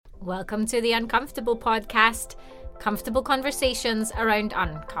Welcome to the Uncomfortable Podcast, comfortable conversations around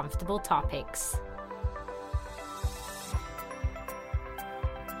uncomfortable topics.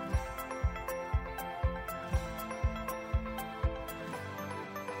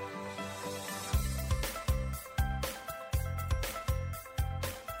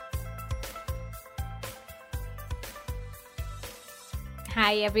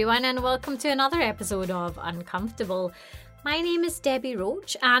 Hi everyone, and welcome to another episode of Uncomfortable. My name is Debbie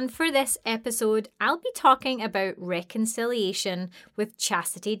Roach, and for this episode, I'll be talking about reconciliation with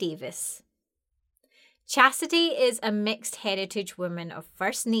Chastity Davis. Chastity is a mixed heritage woman of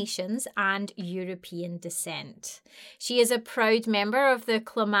First Nations and European descent. She is a proud member of the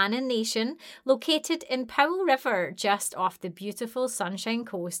Clonmanon Nation, located in Powell River, just off the beautiful Sunshine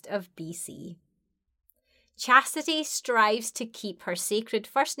Coast of BC. Chastity strives to keep her sacred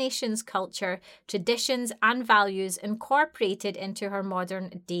First Nations culture, traditions and values incorporated into her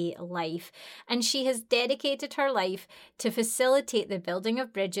modern day life, and she has dedicated her life to facilitate the building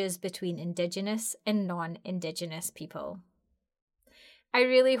of bridges between Indigenous and non-Indigenous people. I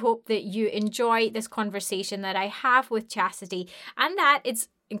really hope that you enjoy this conversation that I have with Chastity and that it's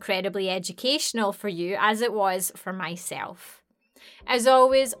incredibly educational for you as it was for myself. As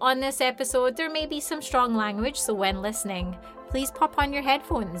always, on this episode, there may be some strong language, so when listening, please pop on your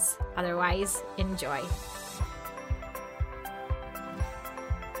headphones. Otherwise, enjoy.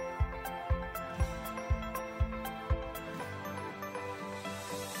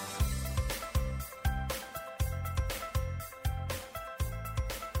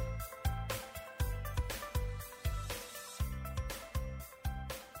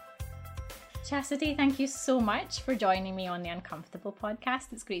 Chastity, thank you so much for joining me on the Uncomfortable Podcast.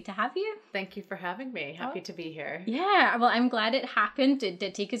 It's great to have you. Thank you for having me. Happy to be here. Yeah, well, I'm glad it happened. It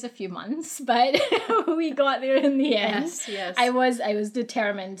did take us a few months, but we got there in the end. Yes. I was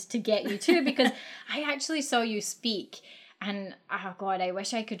determined to get you too, because I actually saw you speak, and oh God, I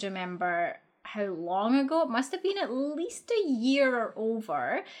wish I could remember how long ago. It must have been at least a year or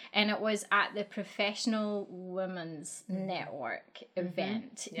over, and it was at the Professional Women's Network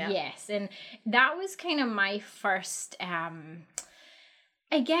event. Yeah. Yes, and that was kind of my first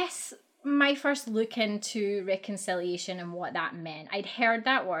my first look into reconciliation and what that meant. I'd heard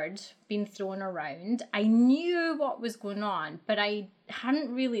that word being thrown around. I knew what was going on, but I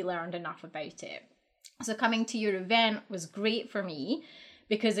hadn't really learned enough about it. So coming to your event was great for me,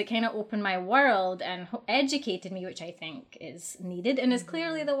 because it kind of opened my world and educated me, which I think is needed and is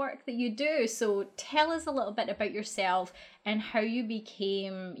clearly the work that you do. So tell us a little bit about yourself and how you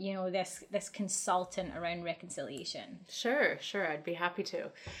became, this consultant around reconciliation. Sure. I'd be happy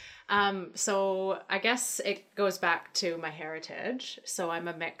to. So I guess it goes back to my heritage. So I'm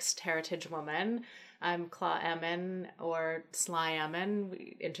a mixed heritage woman. I'm Claw-Emine or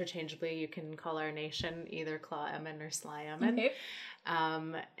Sly-Emine. Interchangeably, you can call our nation either Claw-Emine or Sly-Emine. Okay.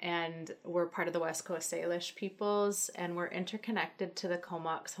 And we're part of the West Coast Salish peoples, and we're interconnected to the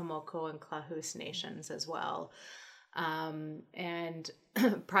Comox, Homoko, and Clahus nations as well. And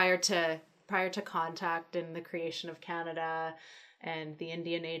prior to contact and the creation of Canada and the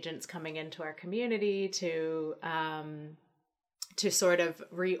Indian agents coming into our community to sort of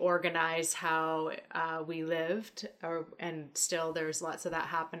reorganize how we lived, and still there's lots of that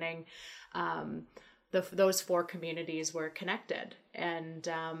happening. Those four communities were connected, and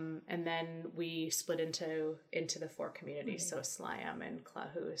then we split into the four communities. So Sly-Emine,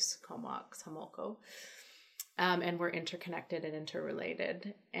 Clahus, Comox, Homoko, and we're interconnected and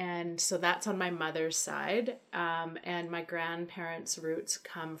interrelated. And so that's on my mother's side, and my grandparents' roots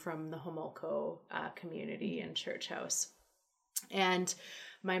come from the Homoko community and church house. And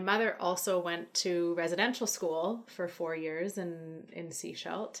my mother also went to residential school for 4 years in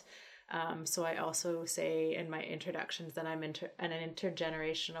Sechelt. So I also say in my introductions that I'm an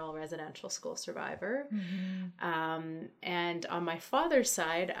intergenerational residential school survivor. And on my father's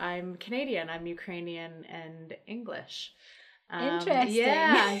side, I'm Canadian. I'm Ukrainian and English. Interesting.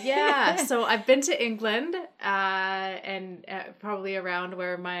 Yeah. So I've been to England and probably around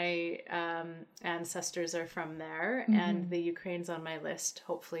where my ancestors are from there. And the Ukraine's on my list.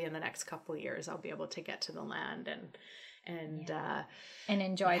 Hopefully in the next couple of years, I'll be able to get to the land and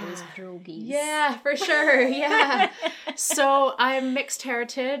enjoy those pierogies. Yeah, for sure. Yeah. So I'm mixed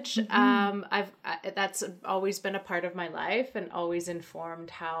heritage. That's always been a part of my life and always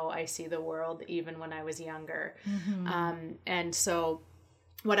informed how I see the world, even when I was younger. And so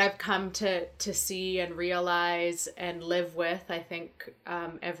what I've come to see and realize and live with, I think,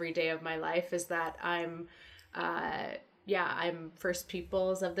 every day of my life is that I'm I'm First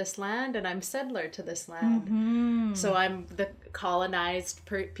Peoples of this land and I'm settler to this land. So I'm the colonized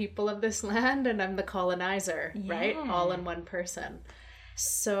people of this land and I'm the colonizer, right? All in one person.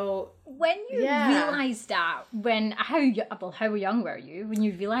 So when you realized that, how young were you when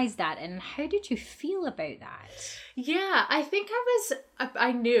you realized that, and how did you feel about that? Yeah, I think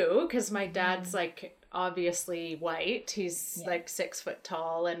I knew, because my dad's like obviously white. He's like 6 foot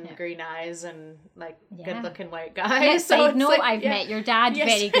tall and green eyes and like good looking white guy. Yes, so I know. Like, I've met your dad.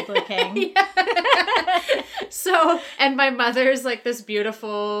 Yes. Very good looking. So, and my mother's like this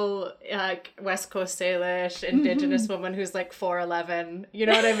beautiful West Coast Salish Indigenous woman who's like 4'11". You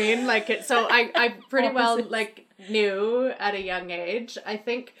know what I mean? Like it. So I pretty well like knew at a young age. I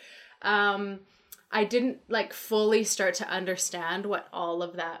think I didn't like fully start to understand what all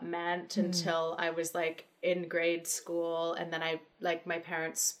of that meant until I was like in grade school, and then my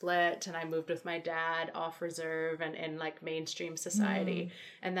parents split and I moved with my dad off reserve and in like mainstream society.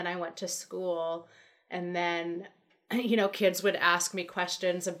 And then I went to school, and then kids would ask me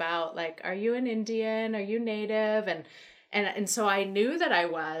questions about like, are you an Indian? Are you Native? And so I knew that I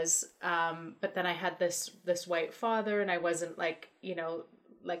was, but then I had this white father, and I wasn't like,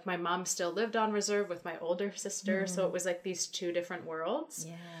 like my mom still lived on reserve with my older sister. So it was like these two different worlds.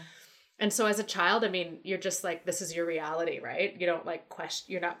 Yeah. And so as a child, I mean, you're just like, this is your reality, right? You don't like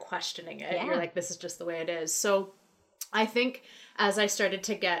you're not questioning it. Yeah. You're like, this is just the way it is. So I think as I started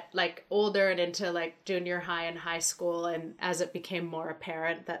to get like older and into like junior high and high school, and as it became more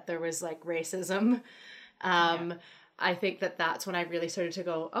apparent that there was like racism, I think that's when I really started to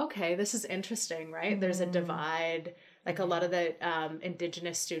go, okay, this is interesting, right? There's a divide. Like a lot of the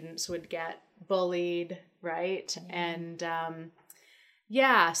Indigenous students would get bullied, right? And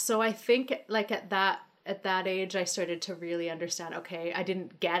so I think like at that age, I started to really understand, okay, I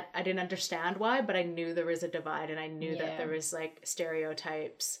didn't understand why, but I knew there was a divide, and I knew that there was like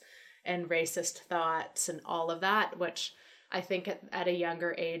stereotypes and racist thoughts and all of that, which I think at a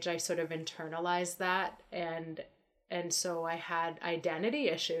younger age, I sort of internalized that. And so I had identity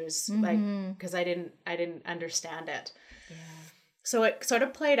issues, like, because I didn't understand it. Yeah. So it sort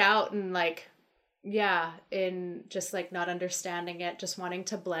of played out in like, in just like not understanding it, just wanting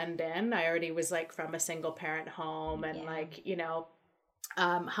to blend in. I already was like from a single parent home and like,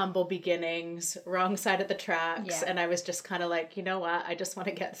 humble beginnings, wrong side of the tracks. Yeah. And I was just kind of like, you know what, I just want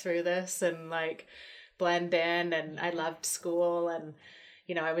to get through this and like blend in. And I loved school, and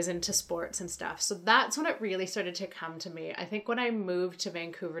I was into sports and stuff. So that's when it really started to come to me. I think when I moved to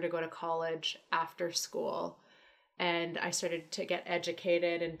Vancouver to go to college after school, and I started to get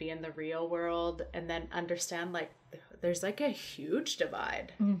educated and be in the real world, and then understand like there's like a huge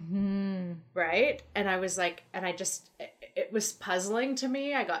divide, right? And I was like, it was puzzling to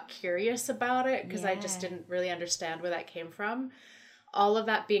me. I got curious about it because I just didn't really understand where that came from. All of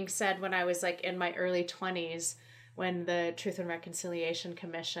that being said, when I was like in my early 20s, when the Truth and Reconciliation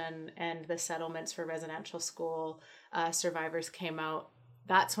Commission and the settlements for residential school survivors came out,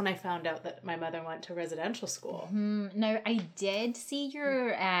 that's when I found out that my mother went to residential school. Now, I did see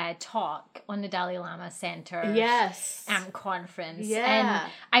your talk on the Dalai Lama Center conference. Yeah.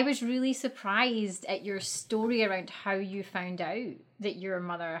 And I was really surprised at your story around how you found out that your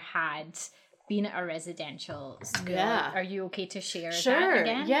mother had been at a residential school. Yeah. Are you okay to share that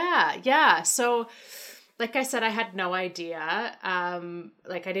again? Yeah. So like I said, I had no idea.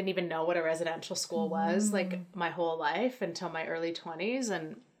 Like I didn't even know what a residential school was like my whole life until my early 20s.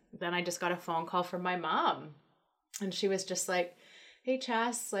 And then I just got a phone call from my mom, and she was just like, hey,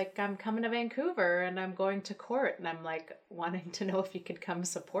 Chas, like I'm coming to Vancouver and I'm going to court, and I'm like wanting to know if you could come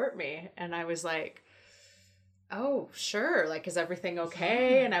support me. And I was like, oh, sure. Like, is everything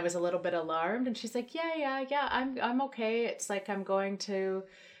okay? Yeah. And I was a little bit alarmed, and she's like, yeah, I'm okay. It's like, I'm going to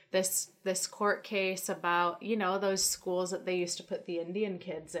this court case about, those schools that they used to put the Indian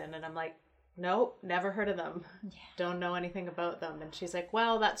kids in. And I'm like, nope, never heard of them. Yeah. Don't know anything about them. And she's like,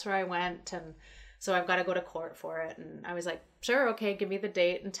 well, that's where I went. And so I've got to go to court for it. And I was like, sure. Okay. Give me the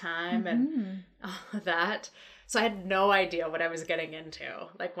date and time and all of that. So I had no idea what I was getting into.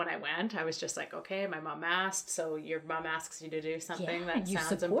 Like when I went, I was just like, okay, my mom asked. So your mom asks you to do something that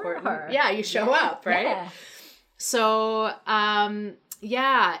sounds important. Her. Yeah. You show up. Right. Yeah. So,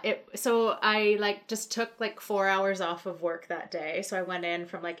 so I like just took like 4 hours off of work that day. So I went in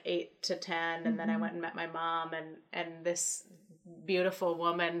from like 8 to 10, and then I went and met my mom and this beautiful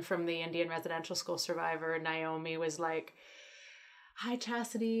woman from the Indian residential school survivor, Naomi, was like, hi,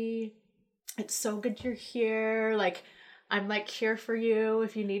 Chastity. It's so good you're here. Like, I'm like here for you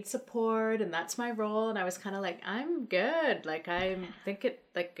if you need support, and that's my role. And I was kind of like, I'm good. Like, I think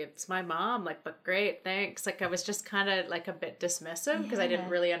it's my mom, like, but great, thanks. Like, I was just kind of like a bit dismissive because I didn't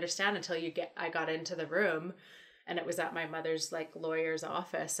really understand until I got into the room, and it was at my mother's like lawyer's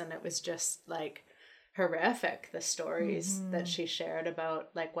office, and it was just like horrific, the stories that she shared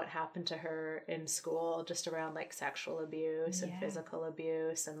about like what happened to her in school, just around like sexual abuse and physical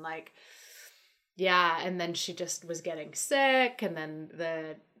abuse, and like, and then she just was getting sick, and then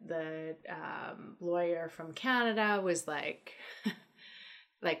the lawyer from Canada was like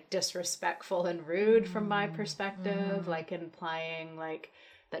like disrespectful and rude from my perspective, like implying like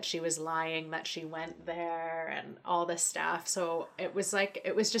that she was lying, that she went there, and all this stuff. So it was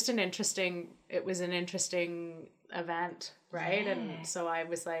just an interesting event, right? And so I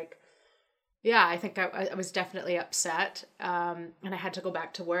was like, I think I was definitely upset, and I had to go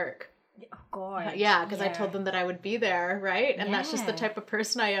back to work. Oh God. Yeah, because I told them that I would be there, right? And that's just the type of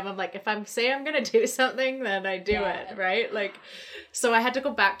person I am. I'm like, if I'm going to do something, then I do it, right? Like, so I had to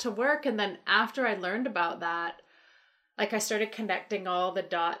go back to work. And then after I learned about that, like I started connecting all the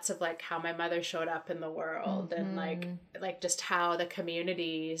dots of like how my mother showed up in the world, and like just how the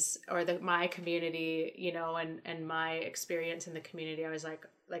communities or my community, you know, and my experience in the community, I was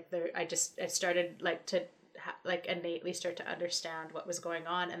like there, I started like to like innately start to understand what was going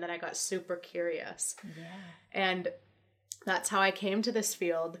on. And then I got super curious. And that's how I came to this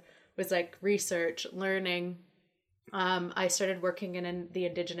field, was like research, learning. I started working in the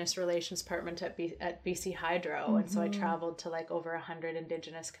Indigenous Relations Department at BC Hydro. And so I traveled to like over 100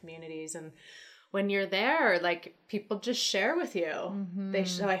 Indigenous communities. And when you're there, like people just share with you.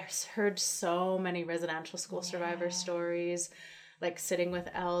 I heard so many residential school survivor stories, like sitting with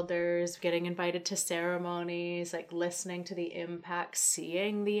elders, getting invited to ceremonies, like listening to the impacts,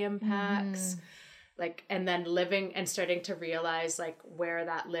 seeing the impacts, like, and then living and starting to realize like where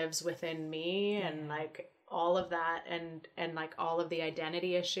that lives within me, and like all of that, and like all of the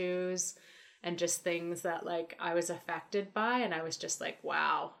identity issues and just things that like I was affected by. And I was just like,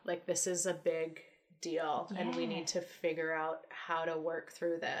 wow, like this is a big deal, and we need to figure out how to work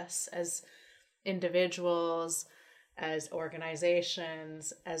through this as individuals, as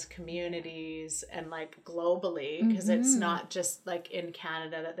organizations, as communities, and like globally, because it's not just like in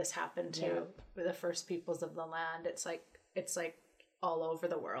Canada that this happened to the First Peoples of the land. It's like all over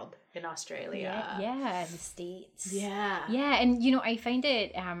the world, in Australia. The States. And you know, I find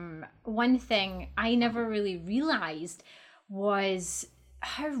it one thing I never really realized was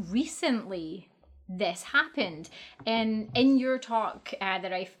how recently this happened. And in your talk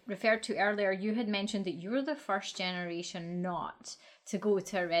that I referred to earlier, you had mentioned that you're the first generation not to go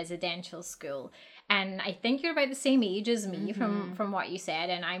to a residential school. And I think you're about the same age as me from what you said,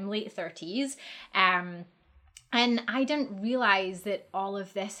 and I'm late 30s. And I didn't realize that all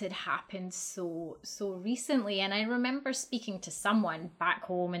of this had happened so recently. And I remember speaking to someone back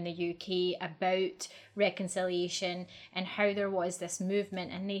home in the UK about reconciliation and how there was this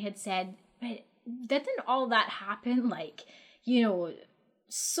movement, and they had said, but didn't all that happen like, you know,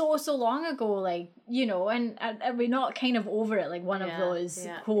 so long ago, like, you know, and are we not kind of over it, like one of those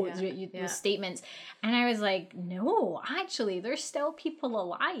quotes, those statements? And I was like, no, actually there's still people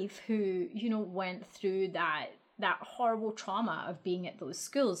alive who, you know, went through that horrible trauma of being at those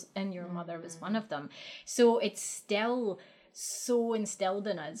schools, and your mother was one of them. So it's still so instilled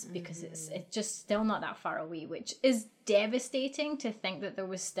in us because it's just still not that far away, which is devastating to think that there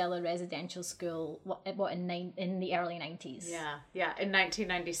was still a residential school in the early 90s. In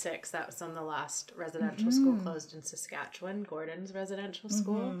 1996, that was when the last residential school closed in Saskatchewan, Gordon's residential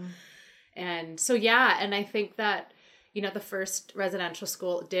school. And so and I think that, you know, the first residential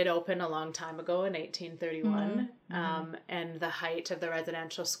school did open a long time ago in 1831, and the height of the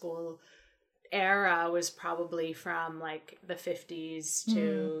residential school era was probably from like the 50s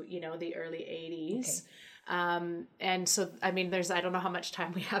to, you know, the early 80s. And so, I mean, I don't know how much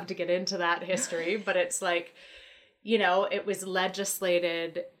time we have to get into that history, but it's like, you know, it was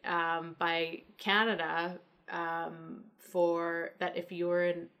legislated by Canada for that if you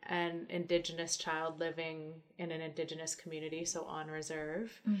were an Indigenous child living in an Indigenous community, so on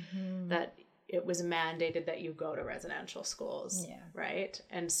reserve, that it was mandated that you go to residential schools, right?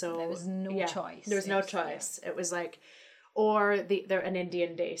 And so there was no choice. There was no choice. It was like, or an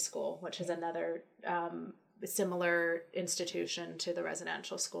Indian day school, which is another similar institution to the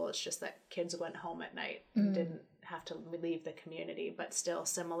residential school. It's just that kids went home at night and didn't have to leave the community, but still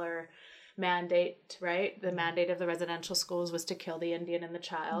similar mandate, right? The mandate of the residential schools was to kill the Indian and the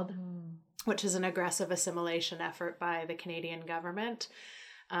child, which is an aggressive assimilation effort by the Canadian government.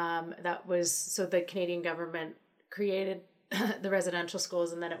 So the Canadian government created the residential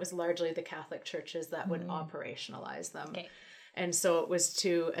schools, and then it was largely the Catholic churches that would operationalize them. Okay. And so it was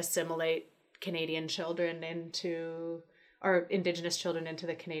to assimilate Canadian children into, or Indigenous children into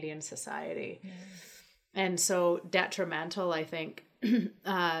the Canadian society. And so detrimental, I think,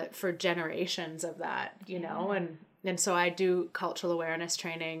 for generations of that, you know, and so I do cultural awareness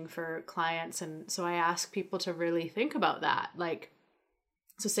training for clients. And so I ask people to really think about that. Like,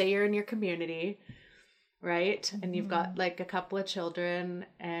 so say you're in your community, right? And you've got like a couple of children,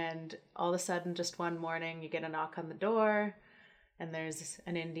 and all of a sudden, just one morning, you get a knock on the door, and there's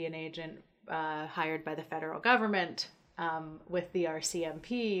an Indian agent hired by the federal government with the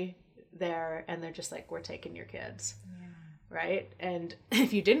RCMP there, and they're just like, we're taking your kids. Right? And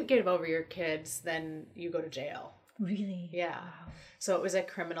if you didn't give over your kids, then you go to jail. Really? Yeah. Wow. So it was a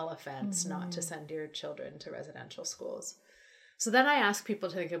criminal offense not to send your children to residential schools. So then I ask people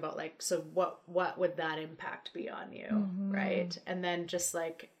to think about like, so what would that impact be on you? Right? And then just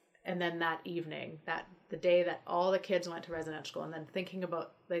like, and then that evening, that the day that all the kids went to residential school, and then thinking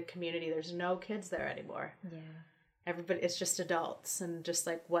about the community, there's no kids there anymore. Yeah. Everybody, it's just adults, and just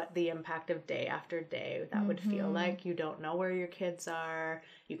like what the impact of day after day that would feel like. You don't know where your kids are,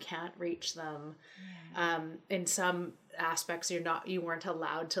 you can't reach them. In some aspects, you weren't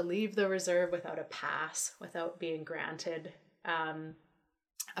allowed to leave the reserve without a pass, without being granted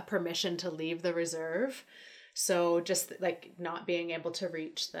a permission to leave the reserve. So just like not being able to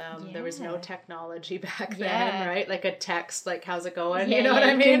reach them. There was no technology back then, right? Like a text, like, how's it going? You know what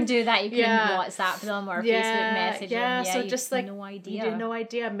I mean? You couldn't do that. You couldn't WhatsApp them or Facebook message them. Yeah, so just like, no idea. You had no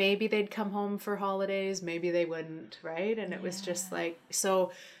idea. Maybe they'd come home for holidays. Maybe they wouldn't, right? And it was just like,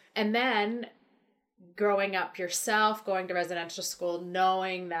 so, and then growing up yourself, going to residential school,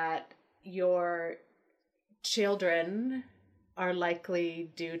 knowing that your children are likely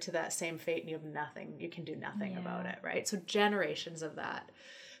due to that same fate, and you can do nothing about it, right? So generations of that.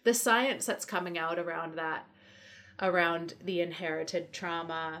 The science that's coming out around that, around the inherited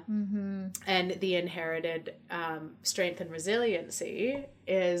trauma and the inherited strength and resiliency,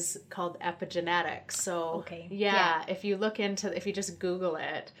 is called epigenetics. So if you just Google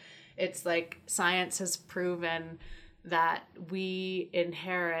it, it's like science has proven that we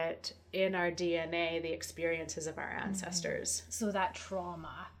inherit in our DNA the experiences of our ancestors. So that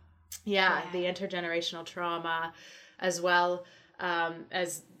trauma. Yeah, the intergenerational trauma, as well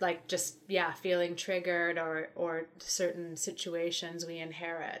as like just, feeling triggered or certain situations we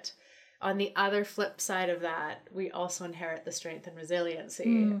inherit. On the other flip side of that, we also inherit the strength and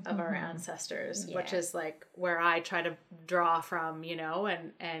resiliency of our ancestors, which is like where I try to draw from, you know,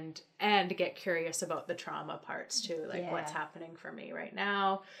 and get curious about the trauma parts too, like what's happening for me right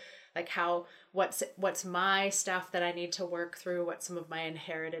now, like what's my stuff that I need to work through, what's some of my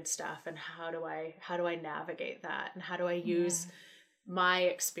inherited stuff, and how do I navigate that, and how do I use my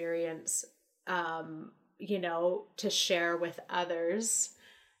experience, you know, to share with others,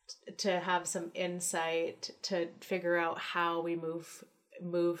 to have some insight, to figure out how we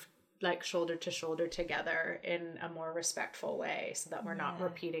move like shoulder to shoulder together in a more respectful way, so that we're not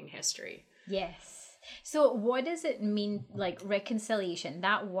repeating history. Yes. So what does it mean, like reconciliation,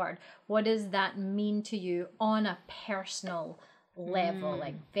 that word, what does that mean to you on a personal level,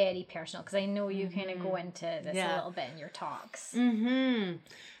 like very personal? Because I know you kind of go into this a little bit in your talks.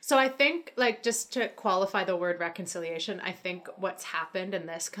 So I think, like, just to qualify the word reconciliation, I think what's happened in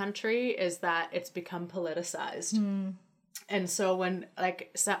this country is that it's become politicized. And so when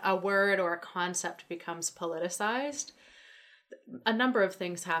like a word or a concept becomes politicized, a number of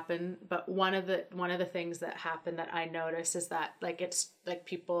things happen, but one of the things that happen that I notice is that like it's like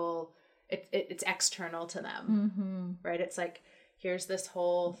people, it's external to them, right? It's like, here's this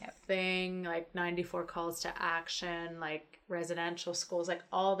whole thing, like 94 calls to action, like residential schools, like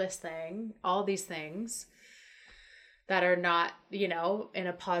all these things that are not, you know, in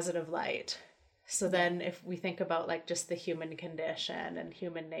a positive light. So then if we think about like just the human condition and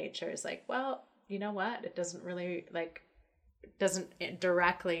human nature, is like, well, you know what? It doesn't really doesn't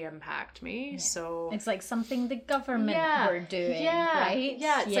directly impact me. So it's like something the government were doing, right?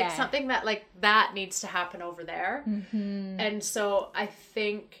 Yeah, it's like something that like that needs to happen over there. And so I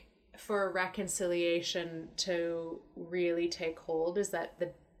think for reconciliation to really take hold is that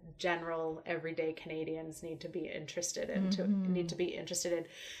the general everyday Canadians need to be interested in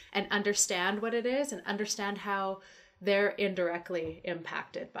and understand what it is, and understand how they're indirectly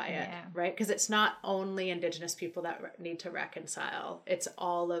impacted by it, right? Because it's not only Indigenous people that need to reconcile. It's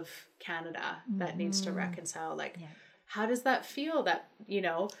all of Canada that needs to reconcile. Like, how does that feel that, you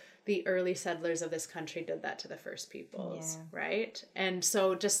know, the early settlers of this country did that to the First Peoples, right? And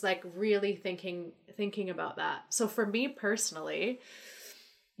so just like really thinking about that. So for me personally,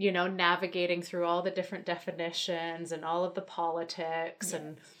 you know, navigating through all the different definitions and all of the politics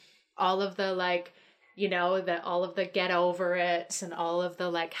and all of the like, you know, all of the get over it and all of the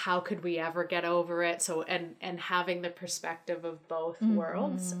like, how could we ever get over it? So, and having the perspective of both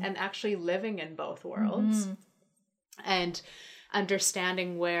worlds and actually living in both worlds and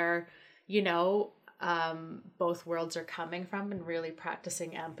understanding where, you know, both worlds are coming from and really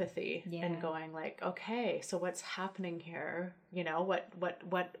practicing empathy and going like, okay, so what's happening here? You know,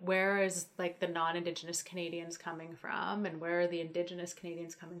 where is like the non-Indigenous Canadians coming from and where are the Indigenous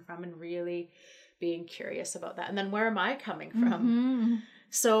Canadians coming from, and really being curious about that. And then where am I coming from?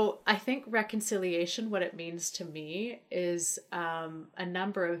 So I think reconciliation, what it means to me is a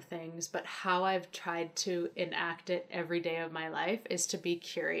number of things, but how I've tried to enact it every day of my life is to be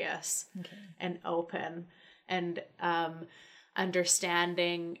curious and open and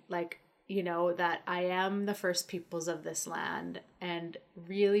understanding, like, you know, that I am the First Peoples of this land, and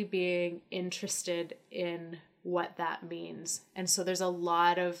really being interested in what that means. And so there's a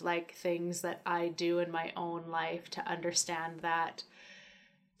lot of like things that I do in my own life to understand that,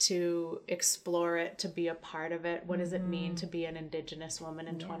 to explore it, to be a part of it. What does it mean to be an Indigenous woman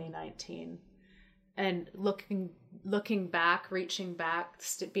in 2019? And looking back, reaching back,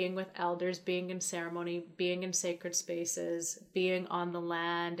 being with elders, being in ceremony, being in sacred spaces, being on the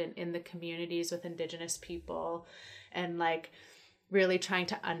land and in the communities with Indigenous people, and like really trying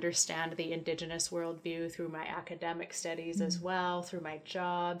to understand the Indigenous worldview through my academic studies as well, through my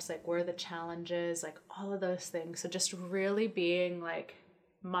jobs, like where are the challenges, like all of those things. So just really being like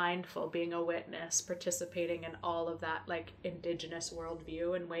mindful, being a witness, participating in all of that like Indigenous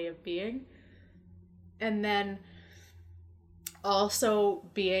worldview and way of being. And then also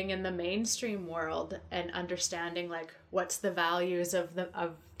being in the mainstream world and understanding like what's the values of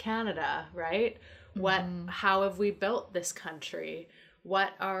Canada, right? How have we built this country?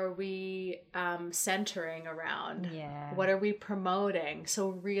 What are we centering around? What are we promoting? So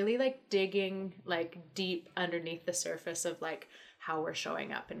really like digging like deep underneath the surface of like how we're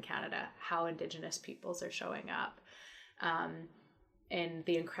showing up in Canada, how Indigenous peoples are showing up, and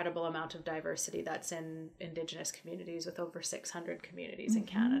the incredible amount of diversity that's in Indigenous communities, with over 600 communities in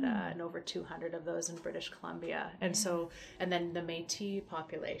Canada and over 200 of those in British Columbia. And so, and then the Métis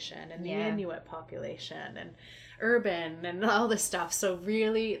population and the Inuit population and urban and all this stuff. So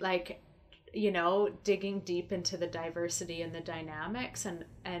really like, you know, digging deep into the diversity and the dynamics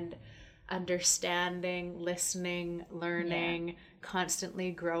and understanding, listening, learning,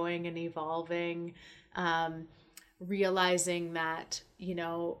 constantly growing and evolving, realizing that, you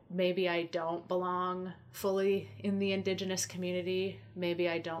know, maybe I don't belong fully in the Indigenous community, maybe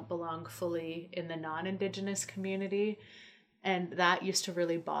I don't belong fully in the non-Indigenous community, and that used to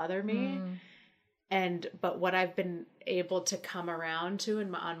really bother me. But what I've been able to come around to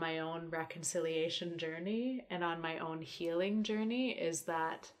on my own reconciliation journey and on my own healing journey is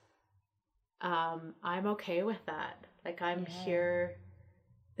that I'm okay with that. Like I'm here.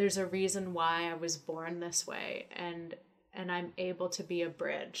 There's a reason why I was born this way, and I'm able to be a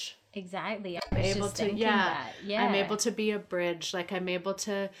bridge. Exactly. I'm able to, I'm able to be a bridge. Like I'm able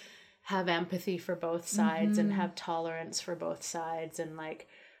to have empathy for both sides and have tolerance for both sides, and like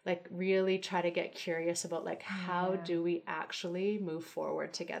really try to get curious about like how do we actually move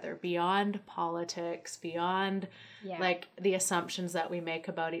forward together beyond politics, beyond like the assumptions that we make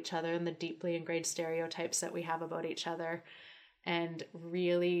about each other and the deeply ingrained stereotypes that we have about each other, and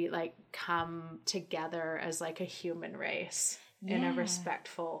really like come together as like a human race in a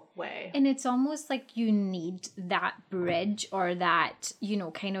respectful way. And it's almost like you need that bridge or that, you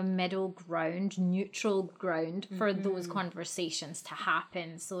know, kind of middle ground, neutral ground for those conversations to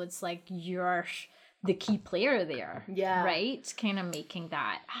happen. So it's like you're the key player there, right? Kind of making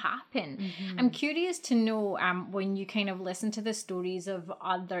that happen. I'm curious to know, when you kind of listen to the stories of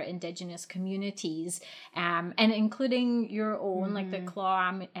other Indigenous communities, and including your own, like the Claw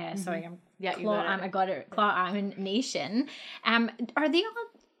Amun Nation, are they all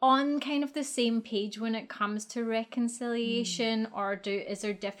on kind of the same page when it comes to reconciliation, or is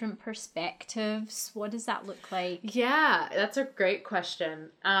there different perspectives? What does that look like? Yeah, that's a great question.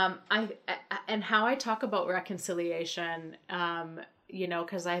 And how I talk about reconciliation, you know,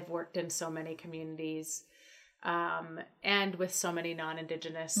 because I've worked in so many communities, and with so many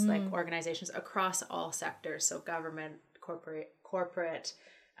non-Indigenous like organizations across all sectors, so government, corporate,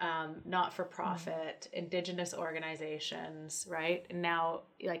 not-for-profit, Indigenous organizations, right? And now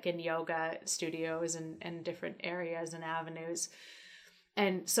like in yoga studios and different areas and avenues.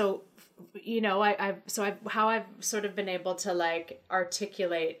 And so, you know, how I've sort of been able to like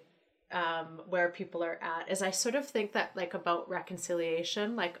articulate where people are at is I sort of think that like about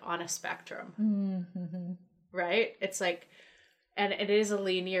reconciliation, like on a spectrum, right? It's like, and it is a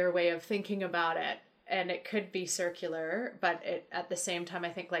linear way of thinking about it. And it could be circular, but at the same time,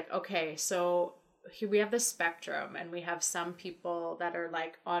 I think like, okay, so here we have the spectrum and we have some people that are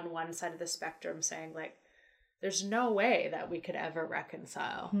like on one side of the spectrum saying like, there's no way that we could ever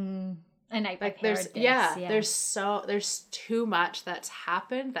reconcile. And I like there's there's too much that's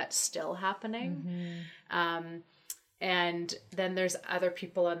happened, that's still happening. And then there's other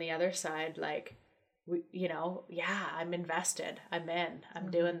people on the other side, like, you know, I'm invested.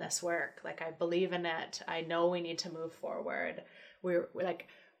 I'm doing this work. Like, I believe in it. I know we need to move forward.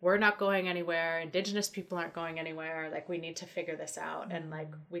 We're not going anywhere. Indigenous people aren't going anywhere. Like, we need to figure this out. And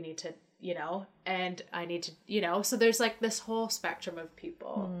like, we need to, you know, and I need to, you know, so there's like this whole spectrum of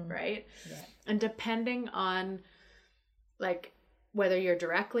people, right? Yeah. And depending on like whether you're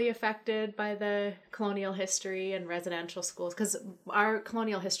directly affected by the colonial history and residential schools, because our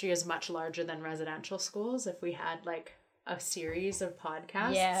colonial history is much larger than residential schools. If we had like a series of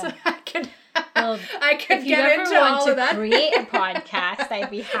podcasts, I could get into all of that. Create a podcast,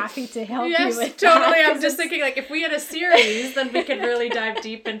 I'd be happy to help you with totally. that. I'm just thinking like if we had a series, then we could really dive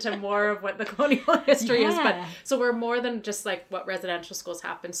deep into more of what the colonial history is. But so we're more than just like what residential schools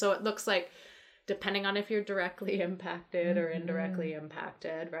happen. So it looks like, depending on if you're directly impacted or indirectly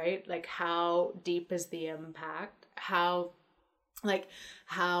impacted, right? Like how deep is the impact? How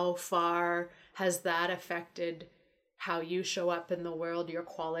far has that affected how you show up in the world, your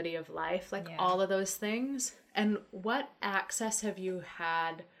quality of life, like all of those things? And what access have you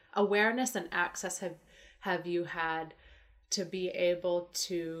had, awareness and access have you had to be able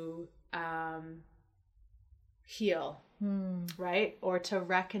to heal, right? Or to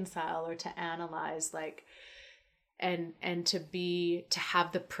reconcile or to analyze, like, and to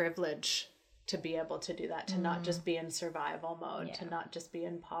have the privilege to be able to do that, to not just be in survival mode, to not just be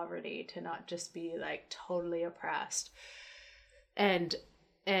in poverty, to not just be like totally oppressed. And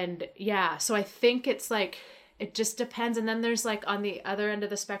so I think it's like, it just depends. And then there's like on the other end of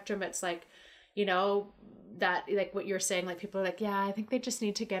the spectrum, it's like, you know, that like what you're saying, like people are like, yeah, I think they just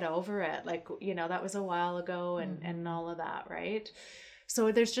need to get over it. Like, you know, that was a while ago and all of that. Right.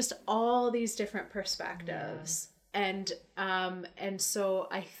 So there's just all these different perspectives. And so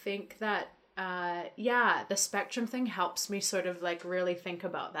I think that, the spectrum thing helps me sort of like really think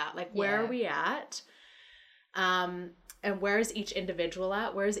about that. Like, where are we at? And where is each individual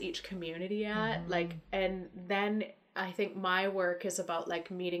at? Where is each community at? Like, and then I think my work is about like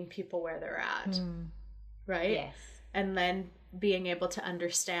meeting people where they're at. Right? Yes. And then being able to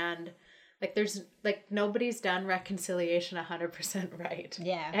understand, like, there's like, nobody's done reconciliation 100% right.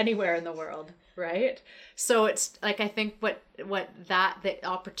 Anywhere in the world. Right. So it's like, I think what the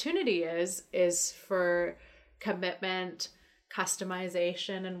opportunity is for commitment,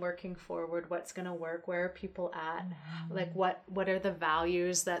 customization, and working forward. What's going to work? Where are people at? Like, what are the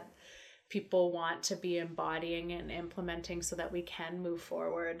values that people want to be embodying and implementing so that we can move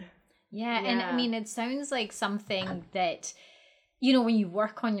forward? Yeah. And I mean, it sounds like something that, you know, when you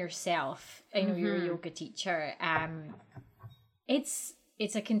work on yourself, I know you're a yoga teacher, it's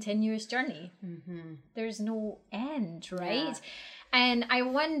a continuous journey. There's no end, right? And I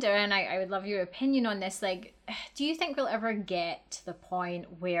wonder, and I would love your opinion on this, like, do you think we'll ever get to the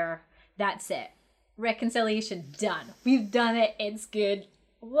point where that's it? Reconciliation done. We've done it. It's good.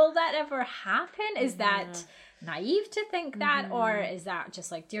 Will that ever happen? Is that naive to think that? Or is that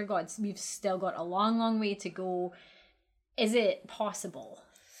just like, dear God, we've still got a long, long way to go? Is it possible?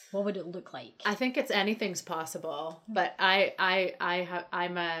 What would it look like? I think anything's possible, but I'm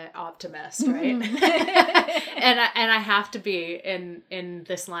a optimist, right? and I have to be in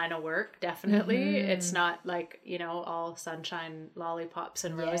this line of work. Definitely, it's not like, you know, all sunshine, lollipops,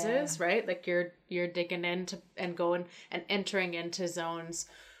 and roses, right? Like you're digging into and going and entering into zones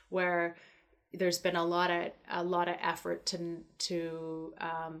where there's been a lot of effort to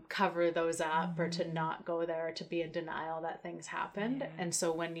cover those up or to not go there, to be in denial that things happened. And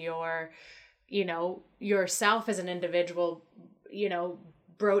so when you're, you know, yourself as an individual, you know,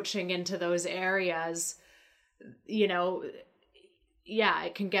 broaching into those areas, you know,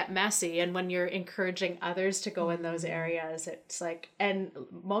 it can get messy. And when you're encouraging others to go in those areas, it's like, and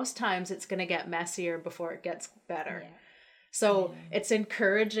most times it's going to get messier before it gets better. So it's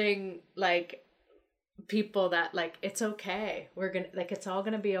encouraging, like, people that like, it's okay. We're gonna like, it's all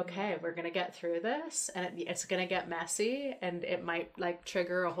gonna be okay. We're gonna get through this, and it's gonna get messy, and it might like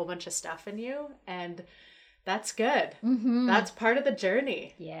trigger a whole bunch of stuff in you, and that's good. That's part of the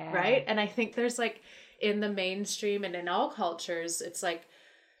journey. Yeah. Right. And I think there's like in the mainstream and in all cultures, it's like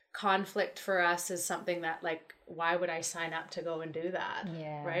conflict for us is something that like, why would I sign up to go and do that?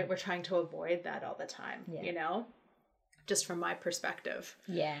 Yeah. Right. We're trying to avoid that all the time, you know, just from my perspective.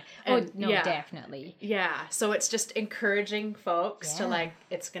 Yeah. And, definitely. Yeah. So it's just encouraging folks to like,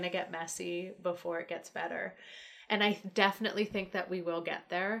 it's going to get messy before it gets better. And I definitely think that we will get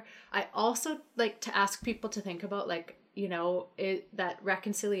there. I also like to ask people to think about like, you know, that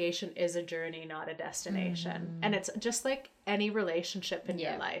reconciliation is a journey, not a destination. And it's just like any relationship in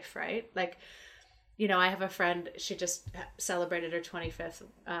your life, right? Like, you know, I have a friend, she just celebrated her 25th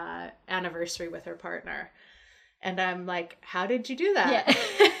anniversary with her partner. And I'm like, how did you do that?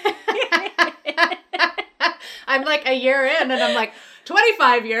 I'm like a year in and I'm like,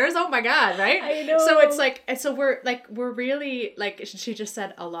 25 years. Oh my God. Right. I know. So it's like, and so we're really like, she just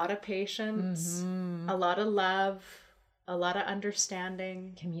said a lot of patience, a lot of love, a lot of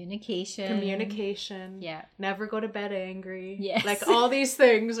understanding, communication. Yeah. Never go to bed angry. Yes. Like all these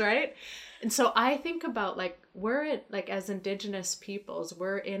things. Right. And so I think about like, as Indigenous peoples,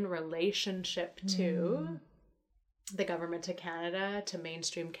 we're in relationship to the government of Canada, to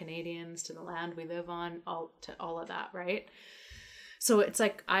mainstream Canadians, to the land we live on, to all of that, right? So it's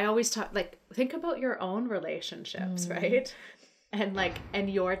like, I always talk, like, think about your own relationships, right? And like, and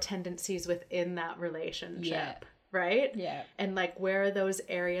your tendencies within that relationship, right? Yeah. And like, where are those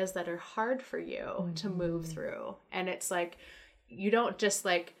areas that are hard for you to move through? And it's like, you don't just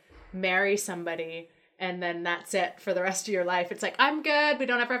like marry somebody and then that's it for the rest of your life. It's like, I'm good. We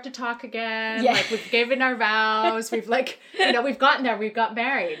don't ever have to talk again. Yeah. Like we've given our vows. We've like, you know, we've gotten there. We've got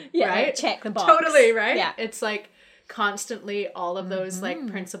married. Yeah, right? like, check the box. Totally, right? Yeah. It's like constantly all of those like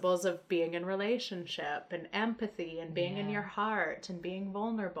principles of being in relationship and empathy and being in your heart and being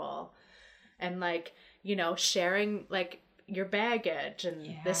vulnerable and like, you know, sharing like your baggage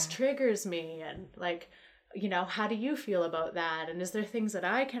and this triggers me and like, you know, how do you feel about that? And is there things that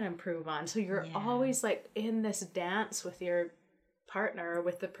I can improve on? So you're always like in this dance with your partner or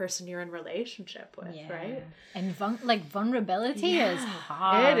with the person you're in relationship with, right? And vulnerability is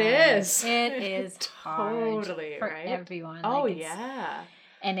hard. It is. It is hard. Totally, for right? everyone. Oh, Like, yeah.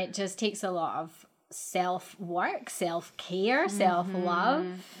 And it just takes a lot of self-work, self-care, self-love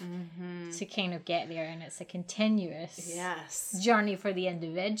to kind of get there, and it's a continuous journey for the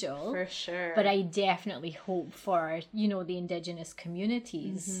individual, for sure. But I definitely hope for, you know, the Indigenous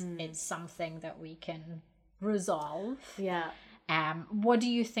communities it's something that we can resolve. What do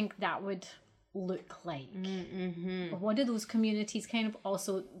you think that would look like? What do those communities kind of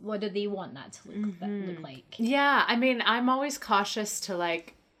also, what do they want that to look like? Yeah, I mean, I'm always cautious to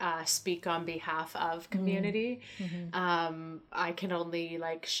like speak on behalf of community. I can only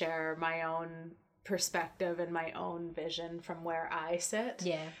like share my own perspective and my own vision from where I sit.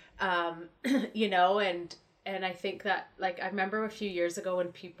 You know, and I think that like, I remember a few years ago when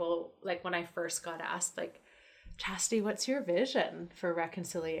people, like when I first got asked like, Chastity, what's your vision for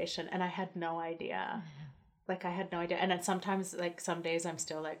reconciliation? And I had no idea. Like I had no idea. And then sometimes like some days I'm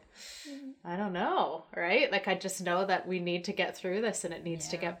still like, I don't know. Right. Like I just know that we need to get through this and it needs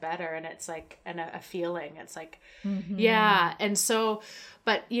to get better. And it's like, and a feeling, it's like, yeah. And so,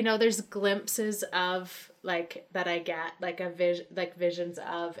 but you know, there's glimpses of like, that I get like a vision, like visions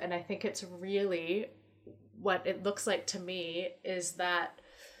of, and I think it's really what it looks like to me is that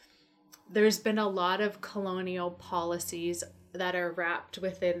there's been a lot of colonial policies that are wrapped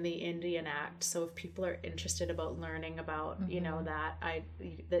within the Indian Act. So if people are interested about learning about, you know, that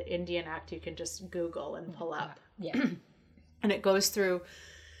the Indian Act, you can just Google and pull up. And it goes through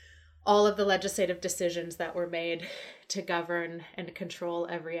all of the legislative decisions that were made to govern and control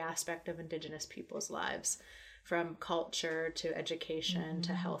every aspect of Indigenous people's lives, from culture to education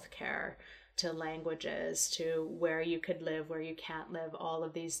to healthcare, to languages, to where you could live, where you can't live, all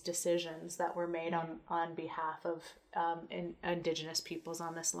of these decisions that were made on behalf of Indigenous peoples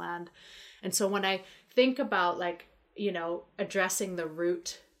on this land. And so when I think about like, you know, addressing the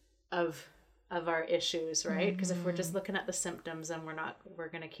root of our issues, right? Because if we're just looking at the symptoms, then we're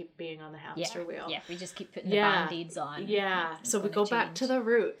going to keep being on the hamster wheel. Yeah, we just keep putting the Band-Aids on. Yeah. So we go back to the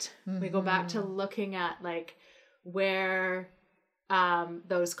root. We go back to looking at like where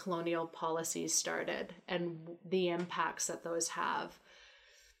those colonial policies started and the impacts that those have.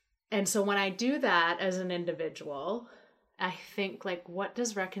 And so when I do that as an individual, I think like, what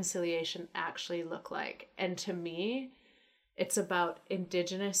does reconciliation actually look like? And to me, it's about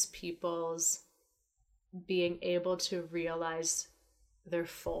Indigenous peoples being able to realize their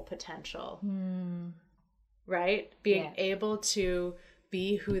full potential, right? Being able to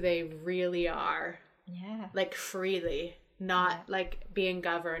be who they really are, like freely, not like being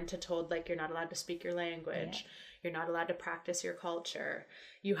governed to told like you're not allowed to speak your language, you're not allowed to practice your culture,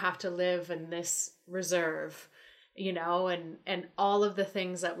 you have to live in this reserve, you know, and all of the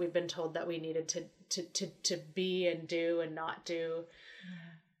things that we've been told that we needed to be and do and not do,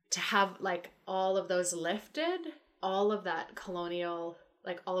 to have like all of those lifted, all of that colonial,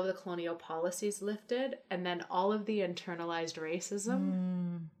 like all of the colonial policies lifted, and then all of the internalized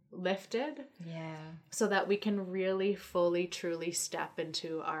racism lifted, so that we can really fully truly step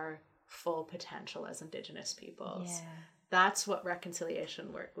into our full potential as Indigenous peoples. That's what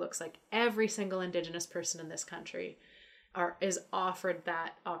reconciliation work looks like. Every single Indigenous person in this country is offered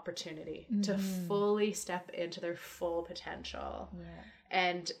that opportunity to fully step into their full potential,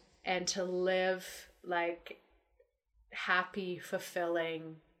 and to live like happy,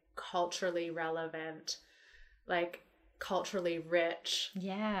 fulfilling, culturally relevant, like culturally rich,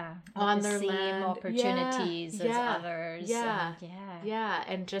 on their same land, opportunities as others,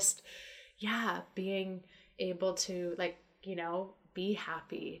 and just being able to, like, you know, be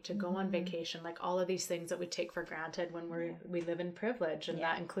happy, to go on vacation, like all of these things that we take for granted when we live in privilege, and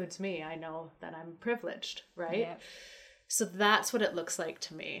that includes me. I know that I'm privileged, right? So that's what it looks like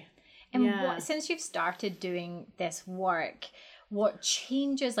to me. And what, since you've started doing this work, what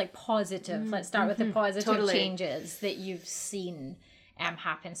changes, like positive, let's start with the positive changes that you've seen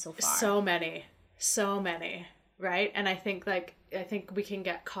happen so far? So many, right? And I think we can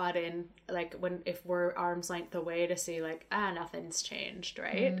get caught in like if we're arm's length away to see like, nothing's changed,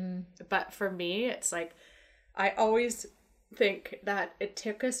 right? But for me, it's like, I always think that it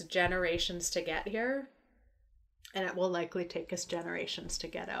took us generations to get here, and it will likely take us generations to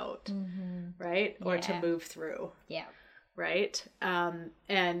get out, right? Or to move through. Right?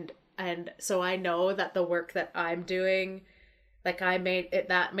 And so I know that the work that I'm doing, like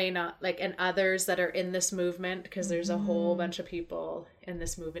that may not, like, and others that are in this movement, because there's a whole bunch of people in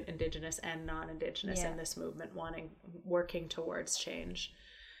this movement, Indigenous and non-Indigenous, in this movement, working towards change.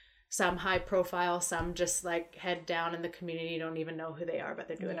 Some high profile, some just like head down in the community, don't even know who they are, but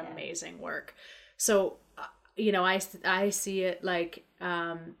they're doing amazing work. So, you know, I see it like,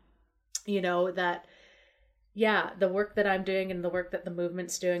 you know, that, the work that I'm doing and the work that the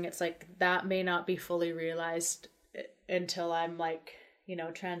movement's doing, it's like that may not be fully realized until I'm like, you know,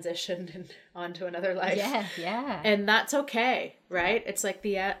 transitioned and onto another life. And that's okay, right? It's like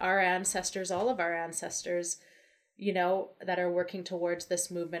our ancestors, all of our ancestors, you know, that are working towards this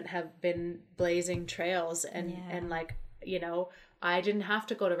movement have been blazing trails, and like, you know, I didn't have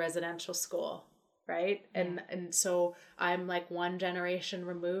to go to residential school, right? And so I'm like one generation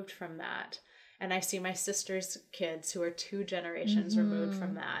removed from that. And I see my sister's kids who are 2 generations removed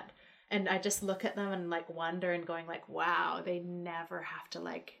from that. And I just look at them and like wonder and going like, wow, they never have to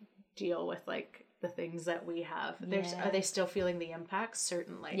like deal with like the things that we have. Are they still feeling the impacts?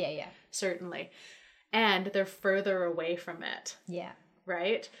 Certainly. Certainly. And they're further away from it.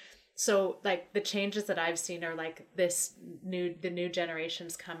 Right? So like the changes that I've seen are like the new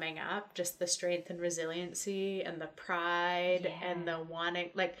generations coming up, just the strength and resiliency and the pride and the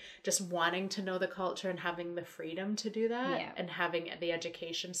wanting to know the culture and having the freedom to do that, and having the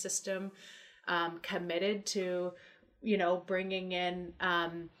education system committed to, you know, bringing in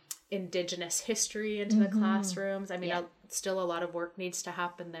Indigenous history into the classrooms. I mean, still a lot of work needs to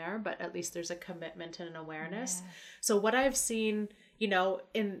happen there, but at least there's a commitment and an awareness. So what I've seen, you know,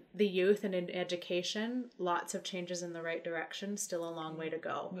 in the youth and in education, lots of changes in the right direction, still a long way to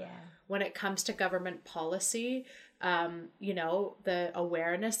go. When it comes to government policy, you know, the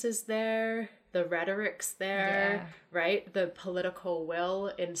awareness is there, the rhetoric's there, right? The political will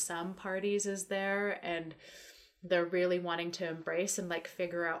in some parties is there, and they're really wanting to embrace and like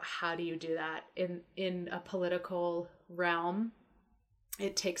figure out how do you do that in a political realm.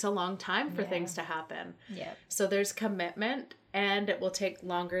 It takes a long time for things to happen. So there's commitment, and it will take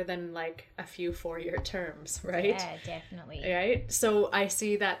longer than like a few 4-year terms, right? Definitely. Right? So I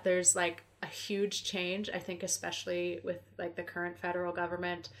see that there's like a huge change, I think, especially with like the current federal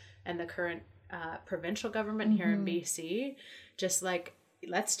government and the current provincial government here in BC. Just like,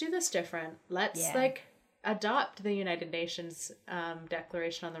 let's do this different. Let's like adopt the United Nations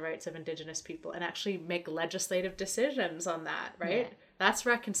Declaration on the Rights of Indigenous People and actually make legislative decisions on that, right? That's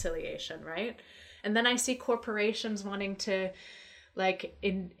reconciliation, right? And then I see corporations wanting to like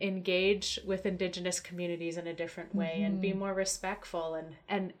engage with Indigenous communities in a different way and be more respectful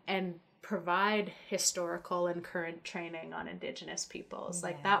and provide historical and current training on Indigenous peoples.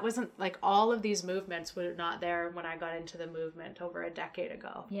 Like that wasn't like all of these movements were not there when I got into the movement over a decade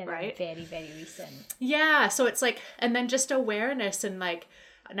ago. Yeah, right? Very, very recent. Yeah. So it's like, and then just awareness, and like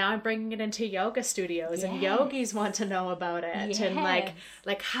now I'm bringing it into yoga studios, and yogis want to know about it. And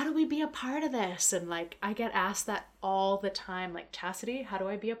like, how do we be a part of this? And like, I get asked that all the time, like, Chastity, how do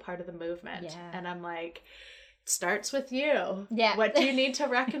I be a part of the movement? Yeah. And I'm like, it starts with you. Yeah. What do you need to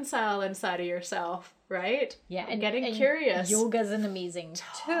reconcile inside of yourself? Right? Yeah. And getting curious. Yoga's an amazing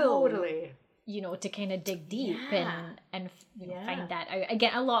tool. Totally. You know, to kind of dig deep and you know, find that out.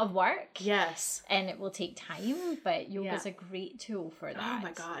 Again, a lot of work. Yes. And it will take time, but yoga's a great tool for that. Oh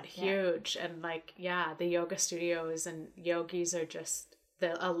my God, huge. And like, the yoga studios and yogis are just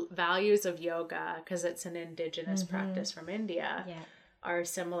the values of yoga, because it's an Indigenous practice from India, are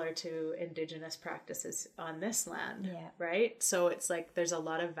similar to Indigenous practices on this land. Yeah. Right? So it's like there's a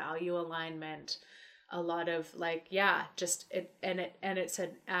lot of value alignment, a lot of like, just it, and it's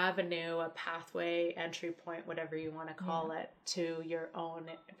an avenue, a pathway, entry point, whatever you want to call it, to your own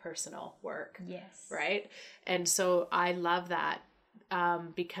personal work. Yes. Right. And so I love that,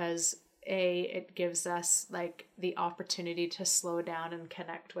 because it gives us like the opportunity to slow down and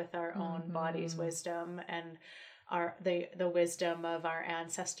connect with our own body's wisdom, and the wisdom of our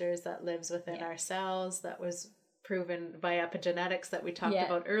ancestors that lives within ourselves, that was proven by epigenetics that we talked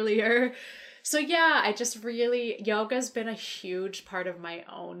about earlier. So I just really, yoga's been a huge part of my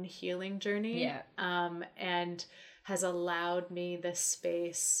own healing journey. And has allowed me the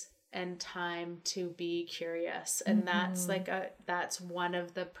space and time to be curious. And that's one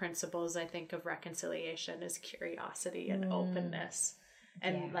of the principles, I think, of reconciliation, is curiosity and openness,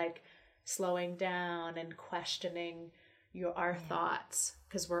 and like slowing down and questioning our thoughts,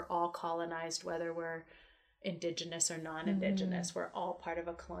 because we're all colonized, whether we're Indigenous or non-Indigenous. We're all part of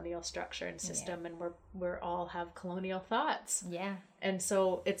a colonial structure and system, and we're all have colonial thoughts. And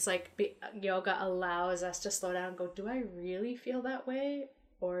so it's like yoga allows us to slow down and go, do I really feel that way,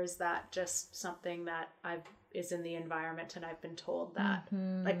 or is that just something that is in the environment and I've been told that?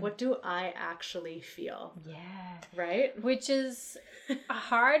 Like, what do I actually feel? Right? Which is a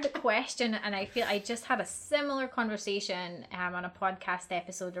hard question, and I feel I just had a similar conversation on a podcast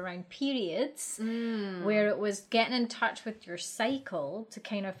episode around periods, where it was getting in touch with your cycle to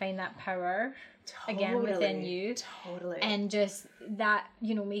kind of find that power again within you. And just that,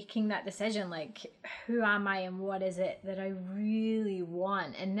 you know, making that decision, like, who am I and what is it that I really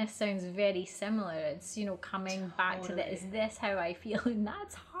want? And this sounds very similar. It's, you know, coming back to is this how I feel? And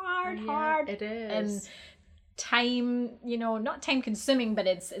that's hard. It is. And time, you know, not time consuming, but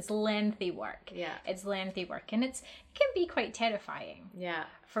it's lengthy work. It's lengthy work, and it can be quite terrifying.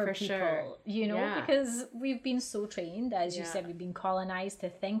 For people, sure. You know, because we've been so trained, as you said, we've been colonized to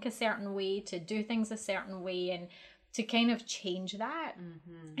think a certain way, to do things a certain way, and to kind of change that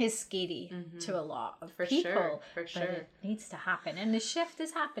is scary to a lot of people. For sure. But it needs to happen, and the shift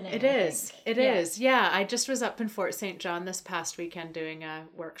is happening. It is. I just was up in Fort St. John this past weekend doing a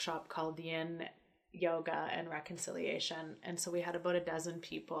workshop called Yin Yoga and Reconciliation, and so we had about a dozen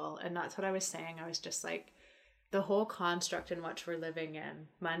people, and that's what I was saying. I was just like, the whole construct in which we're living in,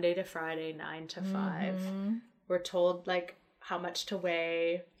 Monday to Friday, 9 to 5, we're told like how much to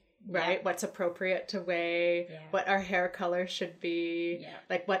weigh, right? What's appropriate to weigh, what our hair color should be,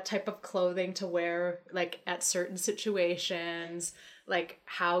 like what type of clothing to wear, like at certain situations, like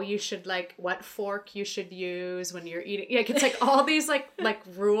how you should, like what fork you should use when you're eating. Like it's like all these like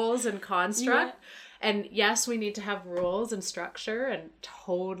rules and construct. And yes, we need to have rules and structure, and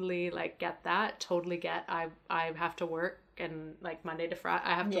totally like get that. Totally get, I have to work, and like Monday to Friday,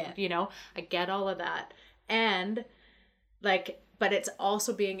 I have to, you know, I get all of that. And like, but it's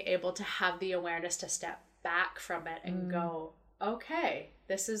also being able to have the awareness to step back from it and go, okay,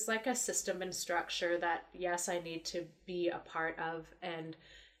 this is like a system and structure that, yes, I need to be a part of and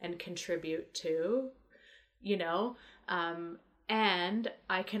contribute to, you know, and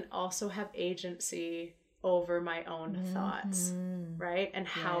I can also have agency over my own thoughts, right? And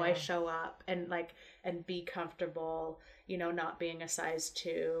how I show up, and like, and be comfortable, you know, not being a size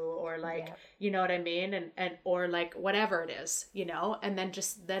 2, or like, you know what I mean? And, or like whatever it is, you know, and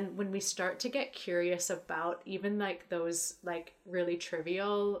then when we start to get curious about even like those like really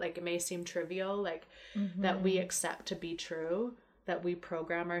trivial, like it may seem trivial, like that we accept to be true, that we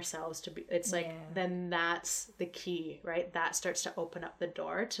program ourselves to be, it's like, then that's the key, right? That starts to open up the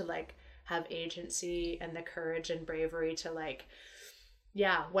door to like have agency and the courage and bravery to like,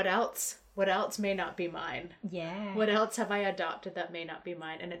 what else may not be mine? What else have I adopted that may not be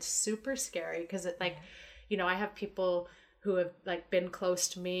mine? And it's super scary, because it like, you know, I have people who have like been close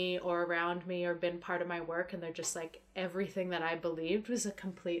to me or around me or been part of my work, and they're just like, everything that I believed was a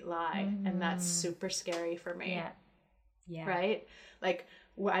complete lie. And that's super scary for me. Yeah. Right? Like,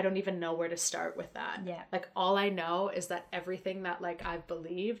 I don't even know where to start with that. Yeah. Like, all I know is that everything that like I've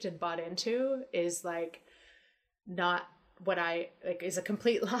believed and bought into is like not what I like, is a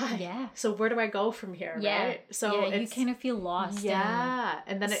complete lie. Yeah. So where do I go from here? Yeah. Right. So you kind of feel lost.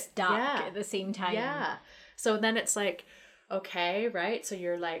 And then it's stuck at the same time. Yeah. So then it's like, okay, right. So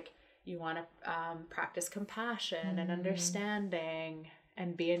you're like, you want to practice compassion and understanding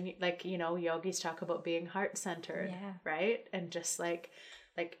and being like, you know, yogis talk about being heart-centered, right? And just like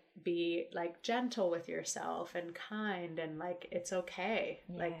be like gentle with yourself and kind, and like it's okay.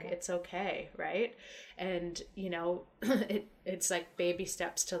 Like it's okay, right? And you know, it's like baby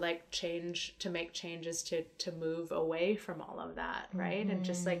steps to like change, to make changes, to move away from all of that, right? And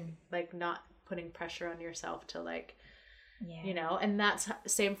just like not putting pressure on yourself to like, you know, and that's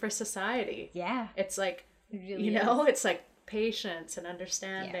same for society. It's like, it really you know, it's like patience and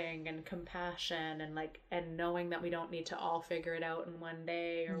understanding and compassion, and like, and knowing that we don't need to all figure it out in one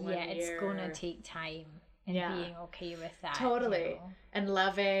day or 1 year. It's gonna take time, and being okay with that. Totally. You know? And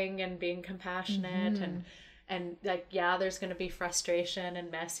loving and being compassionate and like, there's gonna be frustration and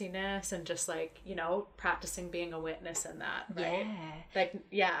messiness, and just like, you know, practicing being a witness in that, right? Like,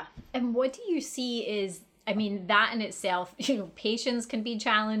 And what do you see is, I mean, that in itself, you know, patience can be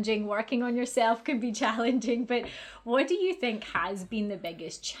challenging, working on yourself can be challenging, but what do you think has been the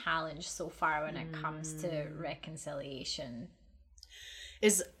biggest challenge so far when it comes to reconciliation?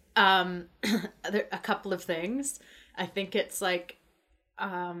 Is a couple of things. I think it's like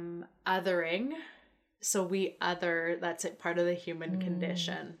othering. So we other, that's it, part of the human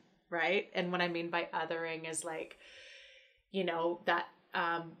condition, right? And what I mean by othering is like, you know, that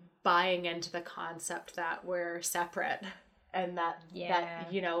buying into the concept that we're separate, and that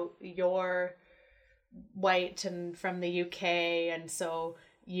you know, you're white and from the UK, and so,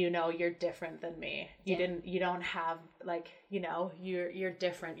 you know, you're different than me. You don't have like, you know, you're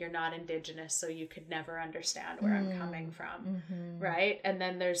different, you're not Indigenous, so you could never understand where I'm coming from, right? And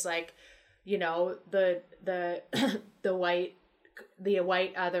then there's like, you know, the white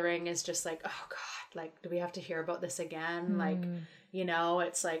othering is just like, oh God, like, do we have to hear about this again? Like, you know,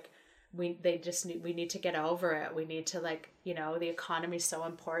 it's like we need to get over it. We need to, like, you know, the economy is so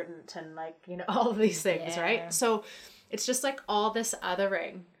important, and like, you know, all of these things, right? So it's just like all this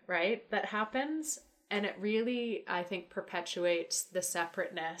othering, right, that happens, and it really, I think, perpetuates the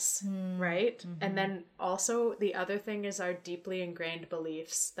separateness, right? And then also the other thing is our deeply ingrained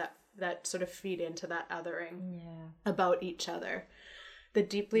beliefs that sort of feed into that othering about each other. The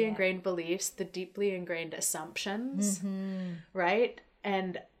deeply ingrained beliefs, the deeply ingrained assumptions, right?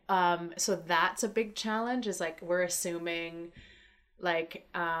 And so that's a big challenge, is like, we're assuming like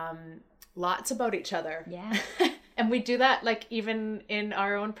lots about each other. And we do that like even in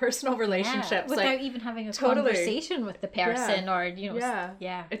our own personal relationships, without like, even having a conversation with the person, or, you know,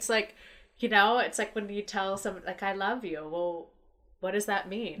 it's like, you know, it's like when you tell someone like, I love you, well, what does that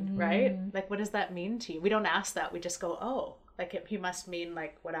mean, right? Like, what does that mean to you? We don't ask that. We just go, oh, like, he must mean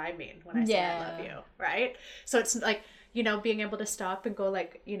like what I mean when I say I love you, right? So it's like, you know, being able to stop and go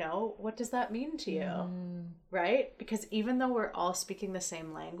like, you know, what does that mean to you, right? Because even though we're all speaking the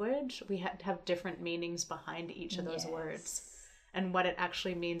same language, we have different meanings behind each of those words, and what it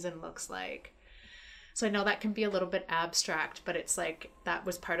actually means and looks like. So I know that can be a little bit abstract, but it's like, that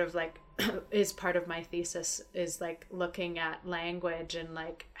was part of like, is part of my thesis, is like looking at language and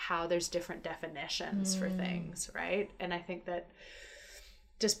like how there's different definitions for things, right? And I think that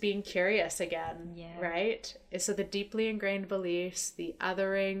just being curious again, right? So the deeply ingrained beliefs, the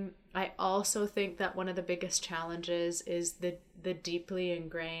othering. I also think that one of the biggest challenges is the deeply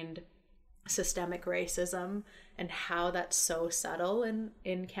ingrained systemic racism, and how that's so subtle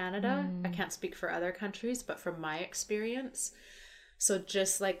in Canada. I can't speak for other countries, but from my experience. So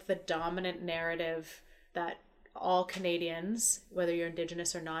just like the dominant narrative that all Canadians, whether you're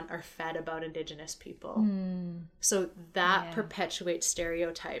Indigenous or not, are fed about Indigenous people. So that perpetuates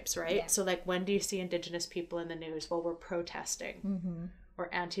stereotypes, right? So like, when do you see Indigenous people in the news? Well, we're protesting. We're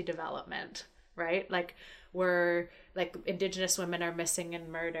anti-development, right? Like, we're like, Indigenous women are missing and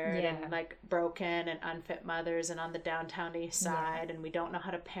murdered and like broken and unfit mothers, and on the downtown east side, and we don't know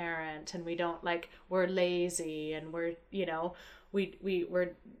how to parent, and we don't like, we're lazy, and we're, you know,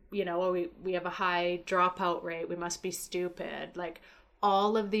 we're, you know, we have a high dropout rate, we must be stupid. Like,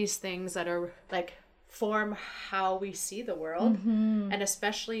 all of these things that are like, form how we see the world. And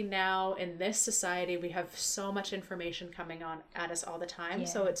especially now in this society, we have so much information coming on at us all the time.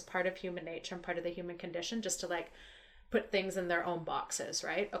 So it's part of human nature and part of the human condition just to like put things in their own boxes,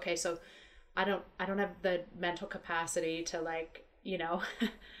 right? Okay, so I don't have the mental capacity to like, you know,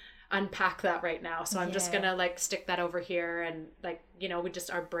 unpack that right now. So I'm just gonna like stick that over here, and like, you know,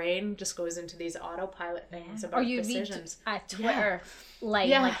 our brain just goes into these autopilot things about decisions. Read a Twitter like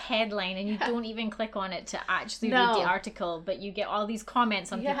headline, and you don't even click on it to actually read the article, but you get all these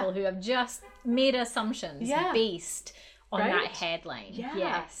comments on people who have just made assumptions based on that headline.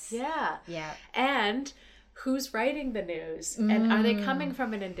 Yeah. And who's writing the news? And are they coming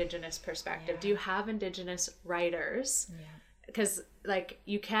from an Indigenous perspective? Do you have Indigenous writers? Because like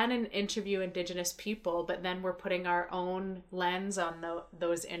you can interview Indigenous people, but then we're putting our own lens on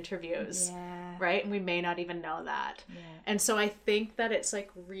those interviews, right? And we may not even know that. And so I think that it's like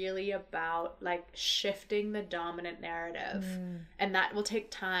really about like shifting the dominant narrative, and that will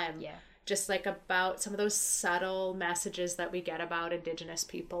take time. Just like about some of those subtle messages that we get about Indigenous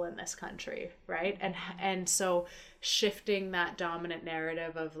people in this country, right? And so shifting that dominant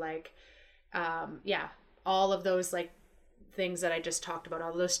narrative of like, all of those like things that I just talked about,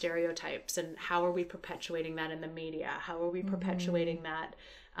 all those stereotypes, and how are we perpetuating that in the media? How are we perpetuating that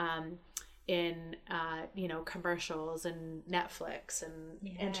in you know, commercials and Netflix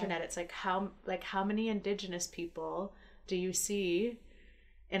and internet? It's like how many Indigenous people do you see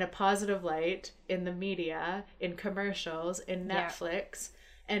in a positive light in the media, in commercials, in Netflix?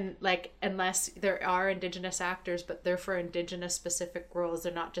 And like, unless there are Indigenous actors, but they're for Indigenous specific roles,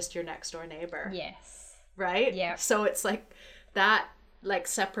 they're not just your next door neighbor. Right? So it's like that like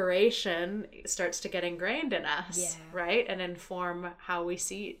separation starts to get ingrained in us, right? And inform how we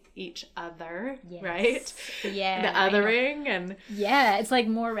see each other, right? The othering, and it's like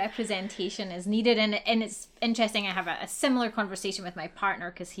more representation is needed. And it's interesting, I have a similar conversation with my partner,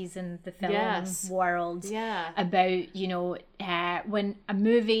 because he's in the film world, about, you know, when a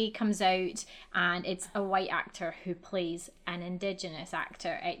movie comes out and it's a white actor who plays an Indigenous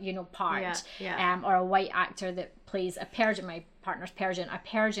actor, you know, part, or a white actor that plays a Persian, my partner's Persian, a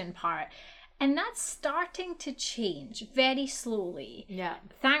Persian part. And that's starting to change very slowly.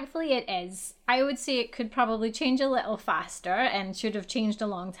 Thankfully it is. I would say it could probably change a little faster and should have changed a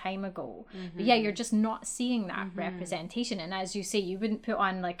long time ago. But you're just not seeing that representation. And as you say, you wouldn't put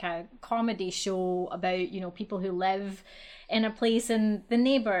on like a comedy show about, you know, people who live in a place and the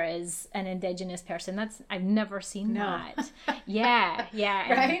neighbor is an Indigenous person. I've never seen that.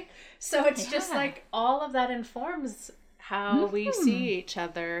 Right? So it's just like all of that informs how we see each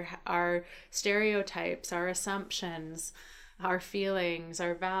other, our stereotypes, our assumptions, our feelings,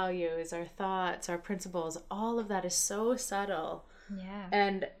 our values, our thoughts, our principles. All of that is so subtle.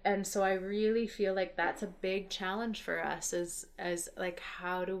 And so I really feel like that's a big challenge for us, as like,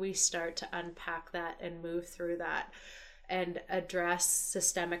 how do we start to unpack that and move through that and address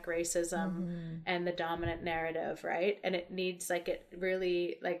systemic racism and the dominant narrative, right? And it needs like, it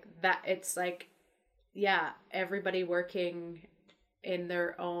really like that, it's like, everybody working in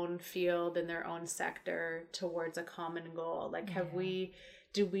their own field, in their own sector, towards a common goal. Like,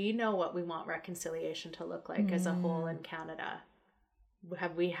 do we know what we want reconciliation to look like as a whole in Canada?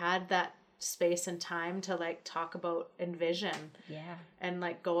 Have we had that space and time to like talk about, envision, and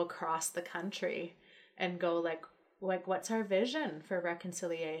like go across the country and go like what's our vision for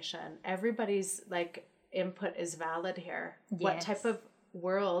reconciliation? Everybody's like input is valid here. What type of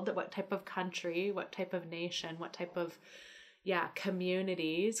world, what type of country, what type of nation, what type of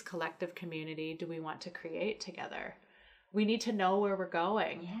communities, collective community do we want to create together? We need to know where we're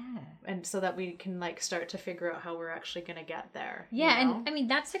going, and so that we can like start to figure out how we're actually going to get there. You know? And I mean,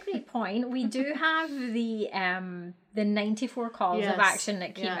 that's a great point. We do have the 94 calls of action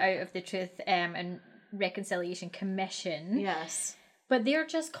that came out of the Truth and Reconciliation Commission. But they're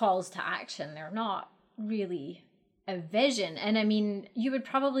just calls to action. They're not really a vision. And I mean, you would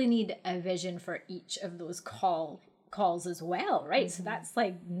probably need a vision for each of those calls as well, right? So that's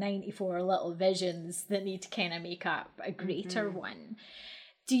like 94 little visions that need to kind of make up a greater one.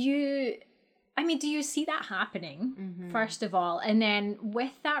 Do you see that happening, first of all? And then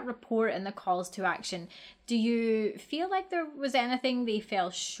with that report and the calls to action, do you feel like there was anything they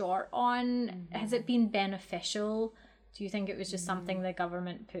fell short on? Has it been beneficial? Do you think it was just something the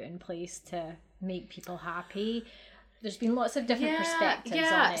government put in place to make people happy? There's been lots of different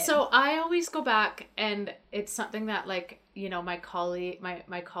perspectives on it. So I always go back, and it's something that, like, you know, my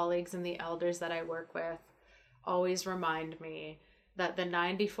colleagues and the elders that I work with always remind me that the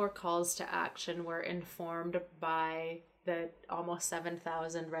 94 calls to action were informed by the almost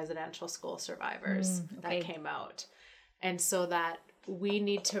 7,000 residential school survivors that came out. And so that we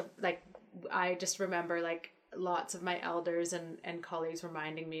need to, like, I just remember, like, lots of my elders and colleagues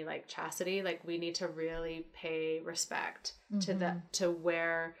reminding me, like, Chastity, like, we need to really pay respect to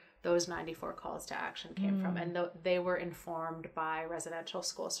where those 94 calls to action came from. And they were informed by residential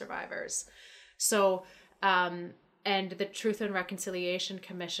school survivors. So, and the Truth and Reconciliation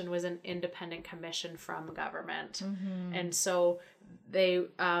Commission was an independent commission from government. And so they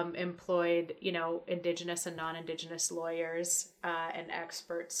employed, you know, Indigenous and non-Indigenous lawyers and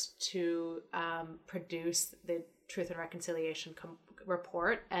experts to produce the Truth and Reconciliation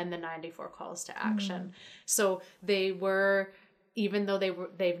report and the 94 calls to action. So they were, even though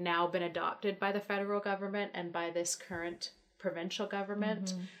they've now been adopted by the federal government and by this current provincial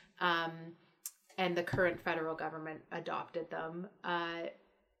government, and the current federal government adopted them.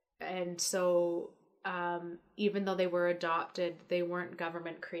 And so even though they were adopted, they weren't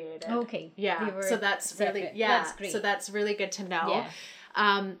government created. Okay. Yeah. So that's separate. really, That's great. So that's really good to know.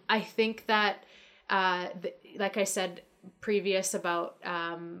 Yeah. I think that, like I said previous about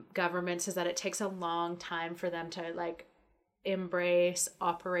governments, is that it takes a long time for them to like embrace,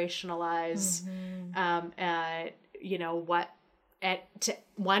 operationalize, you know, what, to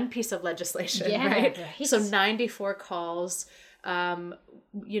one piece of legislation, right? So 94 calls,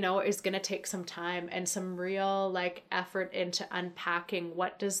 you know, is going to take some time and some real like effort into unpacking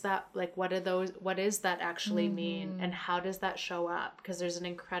what does that, like, what is that actually mean, and how does that show up? Because there's an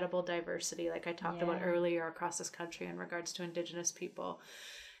incredible diversity, like I talked about earlier, across this country in regards to Indigenous people.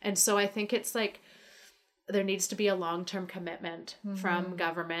 And so I think it's like there needs to be a long-term commitment from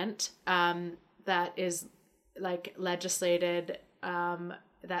government that is like legislated,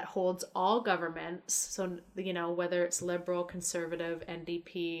 that holds all governments, so, you know, whether it's Liberal, Conservative,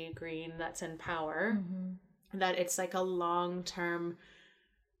 NDP, Green, that's in power, that it's like a long-term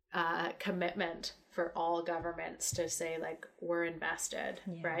commitment for all governments to say, like, we're invested,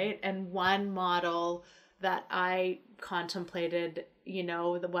 right? And one model that I contemplated, you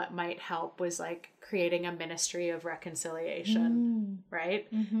know, what might help was like creating a ministry of reconciliation, right?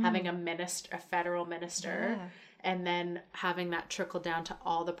 Having a federal minister, and then having that trickle down to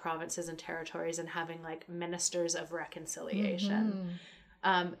all the provinces and territories, and having like ministers of reconciliation,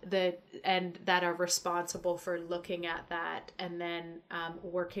 and that are responsible for looking at that, and then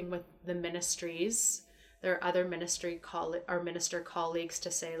working with the ministries. There are other minister colleagues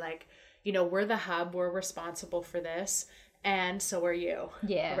to say, like, you know, we're the hub, we're responsible for this, and so are you.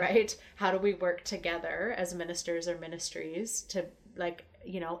 Yeah. Right? How do we work together as ministers or ministries to, like,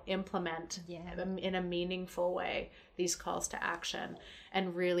 you know, implement in a meaningful way these calls to action,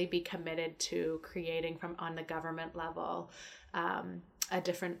 and really be committed to creating from on the government level a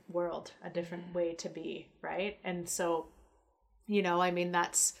different world, a different way to be, right? And so, you know, I mean,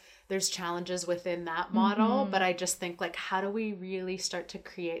 there's challenges within that model, but I just think, like, how do we really start to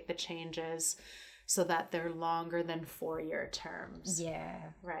create the changes so that they're longer than 4-year terms? Yeah.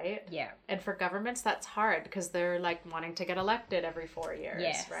 Right? Yeah. And for governments, that's hard because they're like wanting to get elected every 4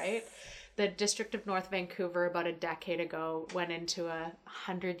 years, right? The District of North Vancouver about a decade ago went into a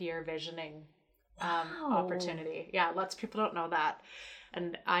 100-year visioning opportunity. Yeah, lots of people don't know that.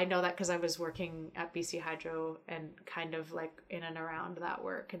 And I know that because I was working at BC Hydro and kind of like in and around that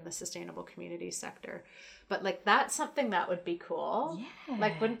work in the sustainable community sector. But like, that's something that would be cool. Yeah.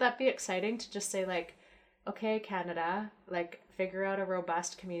 Like, wouldn't that be exciting to just say, like, okay, Canada, like, figure out a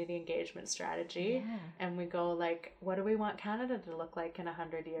robust community engagement strategy. Yeah. And we go, like, what do we want Canada to look like in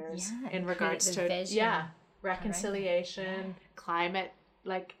 100 years in regards to reconciliation, climate,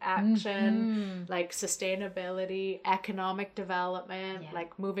 like, action, like sustainability, economic development,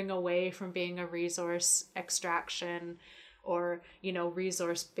 like moving away from being a resource extraction or, you know,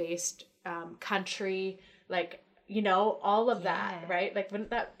 resource-based country, like, you know, all of that, right? Like,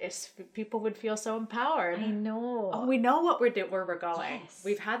 wouldn't that, people would feel so empowered. I know. Oh, we know what where we're going. Yes.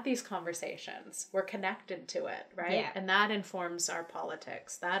 We've had these conversations. We're connected to it, right? Yeah. And that informs our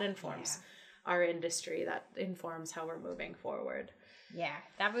politics. That informs our industry. That informs how we're moving forward. Yeah,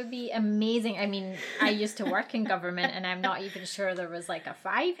 that would be amazing. I mean, I used to work in government, and I'm not even sure there was like a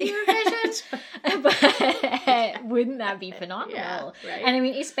 5-year vision, but wouldn't that be phenomenal? Yeah, right. And I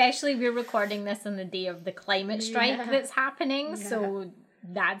mean, especially we're recording this on the day of the climate strike that's happening, so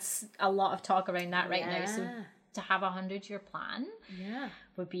that's a lot of talk around that right now. So to have a 100-year plan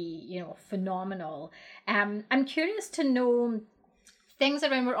would be, you know, phenomenal. I'm curious to know things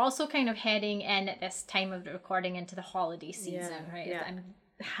around. We're also kind of heading in at this time of the recording into the holiday season, right? Yeah. I'm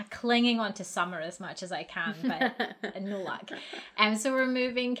clinging on to summer as much as I can, but no luck. So we're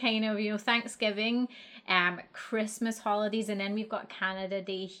moving kind of, you know, Thanksgiving, Christmas holidays, and then we've got Canada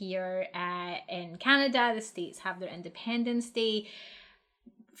Day here in Canada. The States have their Independence Day.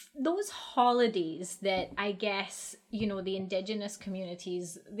 those holidays that I guess, you know, the Indigenous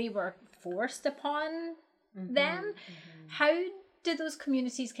communities, they were forced upon them. How do those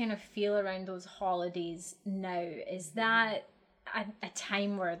communities kind of feel around those holidays now? Is that a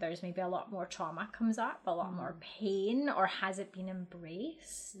time where there's maybe a lot more trauma comes up, a lot more pain, or has it been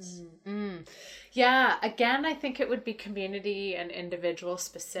embraced? Yeah, again, I think it would be community and individual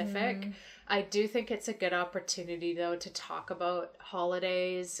specific. I do think it's a good opportunity, though, to talk about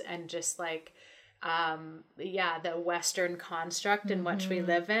holidays and just like, the Western construct in which we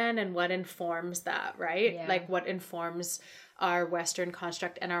live in and what informs that, right? Yeah. Like what informs our Western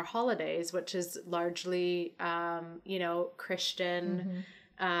construct and our holidays, which is largely, Christian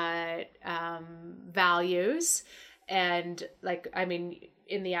values. And like, I mean,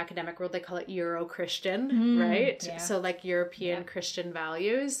 in the academic world, they call it Euro-Christian, right? Yeah. So like European Christian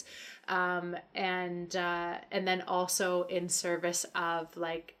values. And then also in service of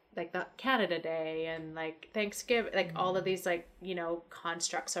like the Canada Day and like Thanksgiving, like all of these like,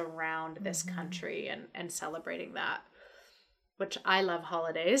 constructs around this country and celebrating that, which I love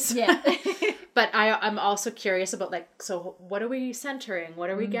holidays. Yeah. But I'm also curious about like, so what are we centering? What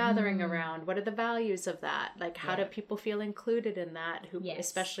are we gathering around? What are the values of that? Like, how do people feel included in that?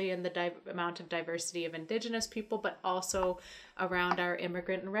 Especially in the amount of diversity of Indigenous people, but also around our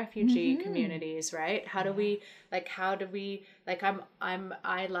immigrant and refugee communities, right? How do we, I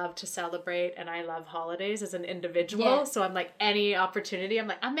love to celebrate and I love holidays as an individual. Yeah. So I'm like, any opportunity, I'm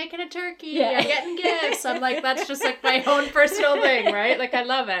like, I'm making a turkey. I'm getting gifts. I'm like, that's just like my own personal thing, right? Like, I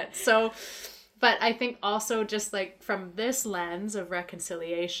love it. So, but I think also just like from this lens of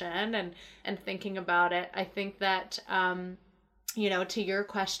reconciliation and thinking about it, I think that, to your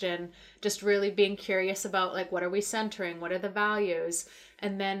question, just really being curious about like, what are we centering? What are the values?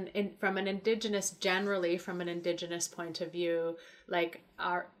 And then from an Indigenous point of view, like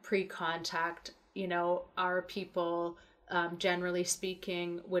our pre-contact, our people, generally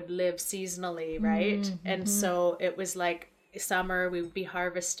speaking, would live seasonally, right? And so it was like, summer we would be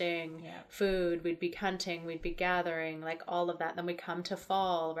harvesting food, we'd be hunting, we'd be gathering, like all of that. Then we come to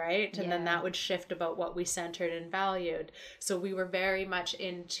fall, right? And then that would shift about what we centered and valued. So we were very much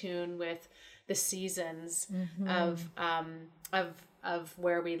in tune with the seasons of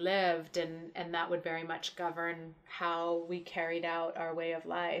where we lived, and that would very much govern how we carried out our way of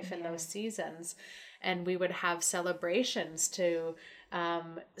life in those seasons. And we would have celebrations to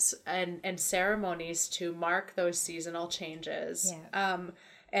and ceremonies to mark those seasonal changes,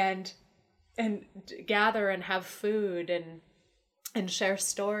 and gather and have food and share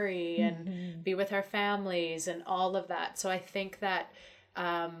story and be with our families and all of that. So I think that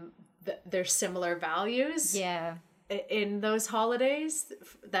there's similar values in those holidays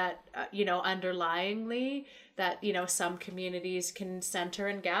that underlyingly that some communities can center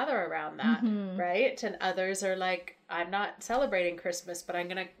and gather around that, right? And others are like, I'm not celebrating Christmas, but I'm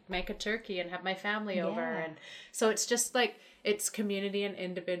gonna make a turkey and have my family over. And so it's just like, it's community and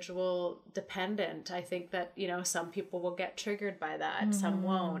individual dependent. I think that some people will get triggered by that, some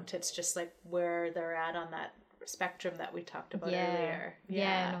won't. It's just like where they're at on that spectrum that we talked about earlier.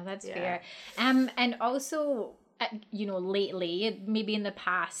 No, that's fair. And also, lately, maybe in the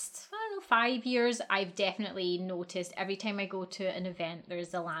past, 5 years, I've definitely noticed every time I go to an event,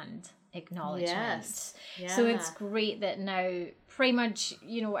 there's a land acknowledgement. So it's great that now pretty much,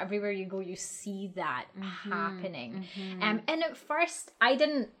 everywhere you go, you see that happening. And at first, I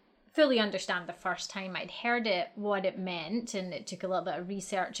didn't fully understand the first time I'd heard it, what it meant, and it took a little bit of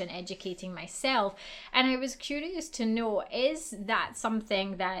research and educating myself. And I was curious to know, is that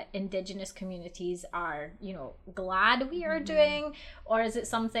something that Indigenous communities are, glad we are doing? Or is it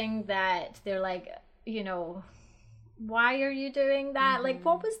something that they're like, why are you doing that? Like,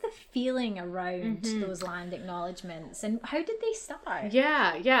 what was the feeling around those land acknowledgements, and how did they start?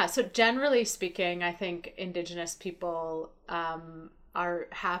 So generally speaking, I think Indigenous people are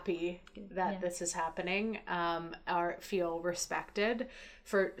happy that this is happening, feel respected.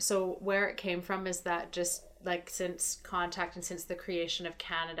 So where it came from is that just like since contact and since the creation of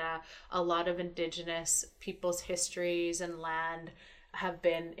Canada, a lot of Indigenous people's histories and land have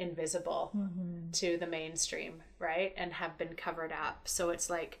been invisible to the mainstream, right? And have been covered up. So it's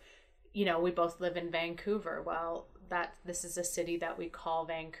like, we both live in Vancouver. Well, this is a city that we call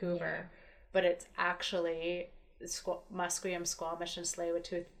Vancouver, but it's actually Musqueam, Squamish, and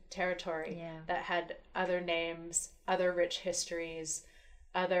Tsleil-Waututh territory that had other names, other rich histories,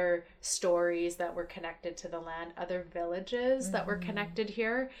 other stories that were connected to the land, other villages that were connected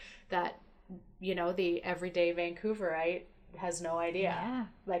here, that the everyday Vancouverite has no idea. Yeah.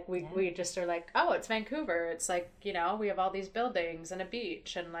 Like we just are like, oh, it's Vancouver. It's like, you know, we have all these buildings and a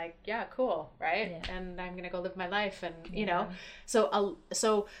beach and like, yeah, cool, right? Yeah. And I'm gonna go live my life, and you know,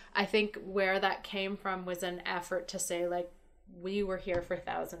 so I think where that came from was an effort to say like, we were here for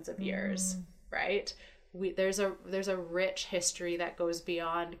thousands of years, right? There's a rich history that goes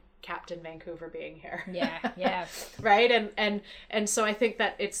beyond Captain Vancouver being here. Yeah. Right. And so I think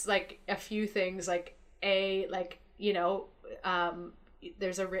that it's like a few things, like you know,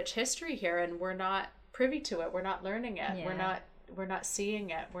 there's a rich history here and we're not privy to it. We're not learning it. Yeah. We're not seeing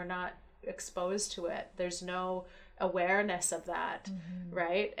it. We're not exposed to it. There's no awareness of that.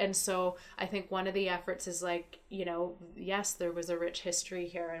 Right. And so I think one of the efforts is like, you know, yes, there was a rich history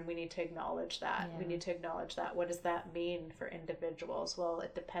here and we need to acknowledge that. We need to acknowledge that. What does that mean for individuals? Well,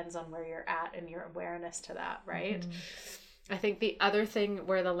 it depends on where you're at and your awareness to that. Right. I think the other thing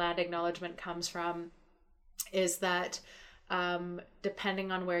where the land acknowledgement comes from is that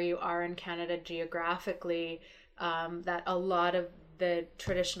depending on where you are in Canada geographically, that a lot of the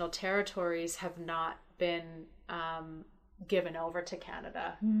traditional territories have not been given over to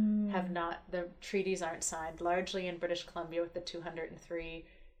Canada, the treaties aren't signed, largely in British Columbia with the 203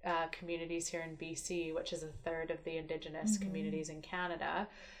 communities here in BC, which is a third of the Indigenous communities in Canada.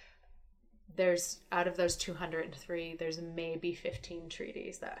 There's, out of those 203, there's maybe 15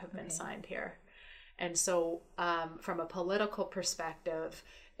 treaties that have been signed here. And so from a political perspective,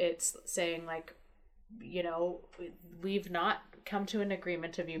 it's saying like, you know, we've not come to an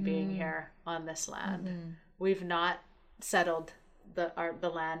agreement of you being here on this land. We've not settled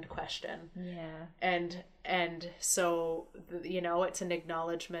the land question. And so, you know, it's an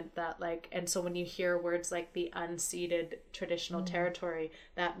acknowledgement that like, and so when you hear words like the unceded traditional territory,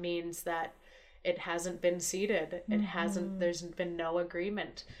 that means that it hasn't been ceded. It hasn't, there's been no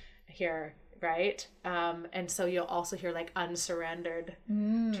agreement here. Right. And so you'll also hear like unsurrendered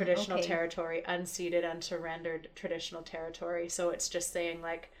traditional territory, unceded, unsurrendered traditional territory. So it's just saying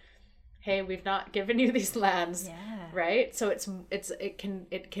like, hey, we've not given you these lands. Right. So it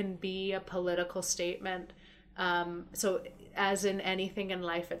can be a political statement. So as in anything in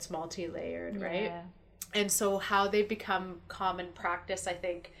life, it's multi-layered. Right. And so how they become common practice, I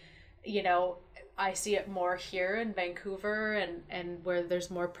think, you know, I see it more here in Vancouver and where there's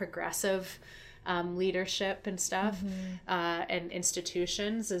more progressive leadership and stuff and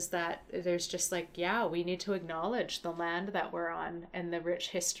institutions, is that there's just like, yeah, we need to acknowledge the land that we're on and the rich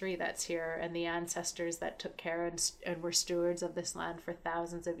history that's here and the ancestors that took care and were stewards of this land for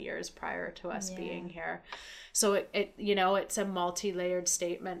thousands of years prior to us being here. So it you know, it's a multi-layered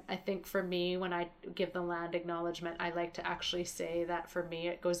statement. I think for me, when I give the land acknowledgement, I like to actually say that for me,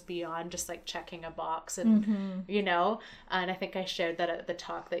 it goes beyond just like checking a box and, you know, and I think I shared that at the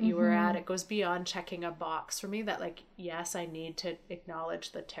talk that you were at. It goes beyond checking a box for me, that like, yes, I need to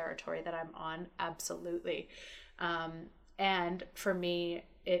acknowledge the territory that I'm on. Absolutely. And for me,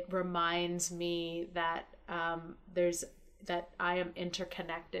 it reminds me that that I am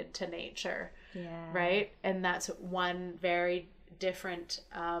interconnected to nature. Right. And that's one very different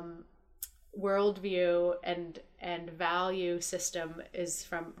worldview and value system is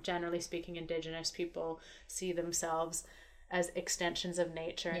from, generally speaking, Indigenous people see themselves as extensions of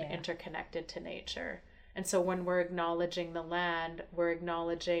nature and interconnected to nature. And so when we're acknowledging the land, we're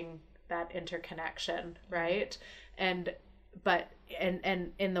acknowledging that interconnection, right? And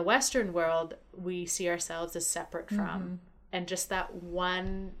in the Western world, we see ourselves as separate from, and just that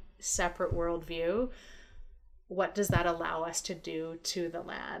one separate worldview, what does that allow us to do to the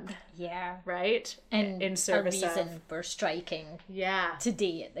land? Right? And in service a reason we're striking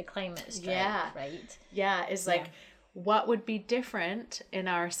today at the climate strike, right? Is like, what would be different in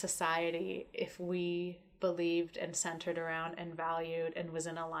our society if we believed and centered around and valued and was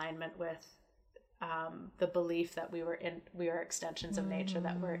in alignment with the belief that we are extensions of nature,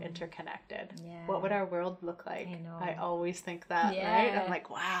 that we're interconnected. What would our world look like? I always think that, right? I'm like,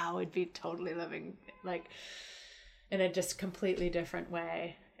 wow, we'd be totally living like in a just completely different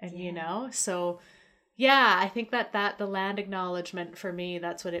way. And you know, so I think that the land acknowledgement for me,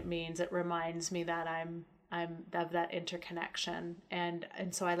 that's what it means. It reminds me that I'm of that interconnection, and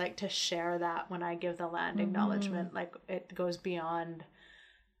so I like to share that when I give the land acknowledgement. Like, it goes beyond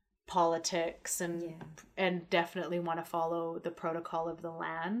politics and definitely want to follow the protocol of the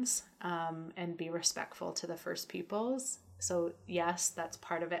lands and be respectful to the First Peoples. So yes, that's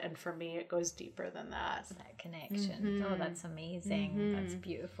part of it, and for me it goes deeper than that connection. Oh, that's amazing. That's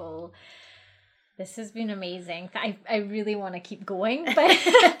beautiful. This has been amazing. I really want to keep going, but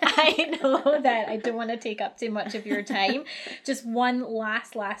I know that I don't want to take up too much of your time. Just one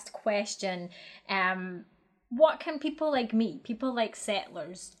last question. what can people like me, people like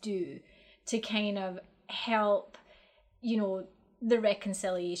settlers, do to kind of help, you know, the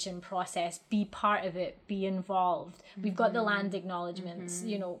reconciliation process, be part of it, be involved? We've got the land acknowledgements,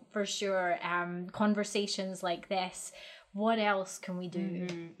 you know, for sure. Conversations like this. What else can we do?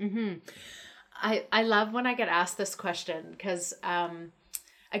 I love when I get asked this question because,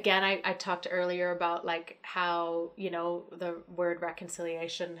 again, I talked earlier about like how, you know, the word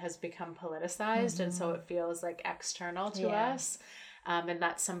reconciliation has become politicized, and so it feels like external to us, and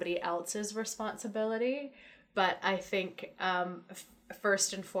that's somebody else's responsibility. But I think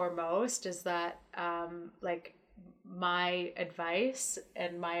first and foremost is that like my advice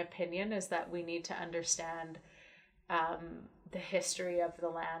and my opinion is that we need to understand the history of the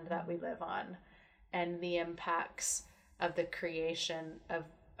land that we live on and the impacts of the creation of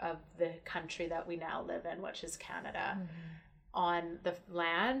the country that we now live in, which is Canada, on the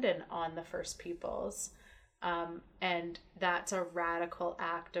land and on the First Peoples. And that's a radical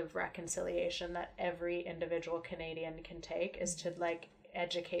act of reconciliation that every individual Canadian can take, is to like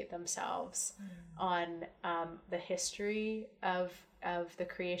educate themselves on the history of the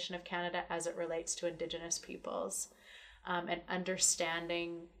creation of Canada as it relates to Indigenous peoples. And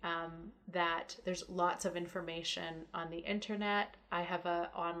understanding that there's lots of information on the internet. I have an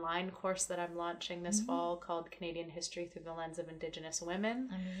online course that I'm launching this fall called Canadian History Through the Lens of Indigenous Women.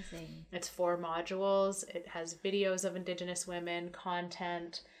 Amazing. It's 4 modules. It has videos of Indigenous women,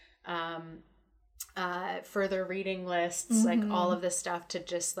 content, further reading lists, like all of this stuff to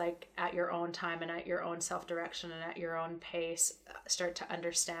just like at your own time and at your own self-direction and at your own pace, start to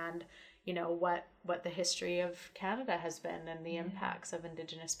understand, you know, what the history of Canada has been and the impacts of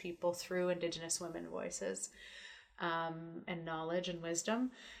Indigenous people through Indigenous women voices, and knowledge and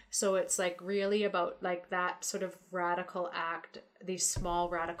wisdom. So it's like really about like that sort of radical act, these small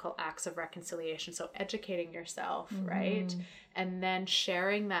radical acts of reconciliation. So educating yourself, right? And then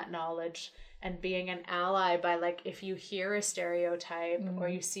sharing that knowledge and being an ally by like, if you hear a stereotype or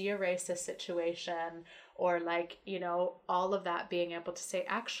you see a racist situation, or like, you know, all of that, being able to say,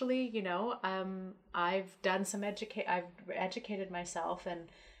 actually, you know, I've done some I've educated myself and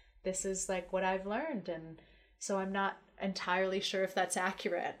this is like what I've learned. And so I'm not entirely sure if that's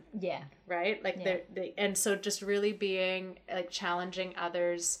accurate. Yeah. Right. Like and so just really being like challenging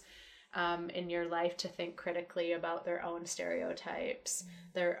others in your life to think critically about their own stereotypes,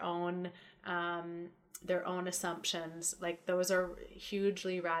 their own assumptions. Like those are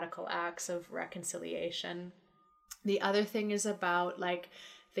hugely radical acts of reconciliation. The other thing is about like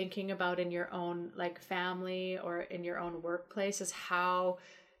thinking about in your own like family or in your own workplace is how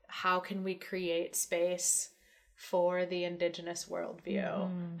can we create space for the Indigenous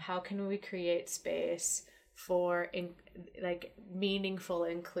worldview? How can we create space for like meaningful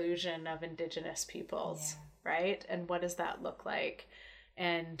inclusion of Indigenous peoples, right? And what does that look like?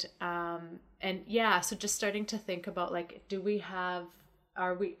 And so just starting to think about like, do we have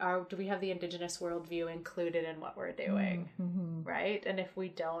the Indigenous worldview included in what we're doing, right? And if we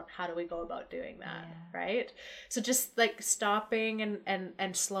don't, how do we go about doing that, right? So just like stopping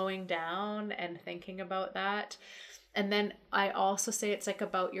and slowing down and thinking about that. And then I also say it's like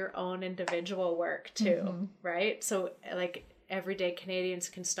about your own individual work too, right? So like everyday Canadians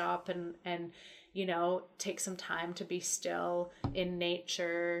can stop and you know, take some time to be still in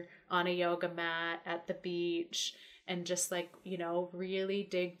nature, on a yoga mat, at the beach, and just like, you know, really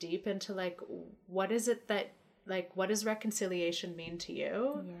dig deep into like, what is it that, like, what does reconciliation mean to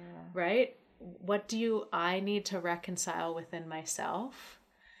you? Yeah. Right? What do I need to reconcile within myself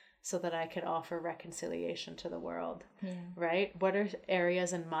so that I can offer reconciliation to the world? Yeah. Right? What are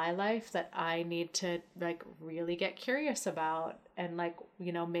areas in my life that I need to like really get curious about? And like,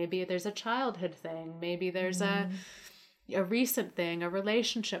 you know, maybe there's a childhood thing, maybe there's a recent thing, a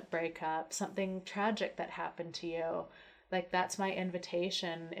relationship breakup, something tragic that happened to you. Like that's my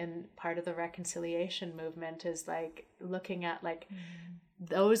invitation in part of the reconciliation movement, is like looking at like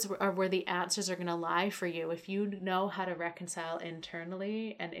those are where the answers are going to lie for you. If you know how to reconcile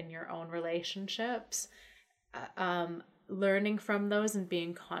internally and in your own relationships, learning from those and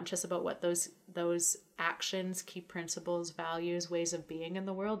being conscious about what those actions, key principles, values, ways of being in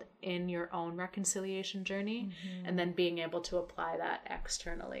the world in your own reconciliation journey, and then being able to apply that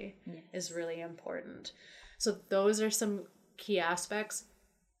externally is really important. So those are some key aspects.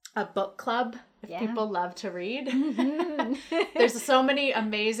 A book club if people love to read. There's so many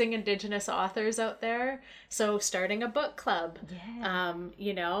amazing Indigenous authors out there. So starting a book club,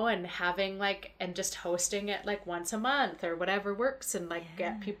 you know, and having like, and just hosting it like once a month or whatever works, and like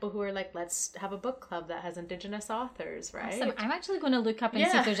get people who are like, let's have a book club that has Indigenous authors, right? Awesome. I'm actually going to look up and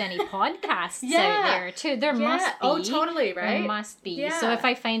see if there's any podcasts out there too. There must be. Oh, totally, right? There must be. Yeah. So if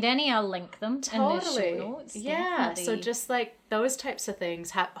I find any, I'll link them in the show notes. Yeah. Definitely. So just like those types of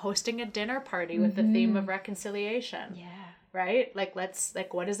things, hosting a dinner party with the theme of reconciliation. Yeah. Right? Like,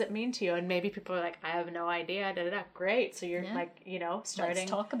 what does it mean to you? And maybe people are like, I have no idea. Great. So you're like, you know, starting. Let's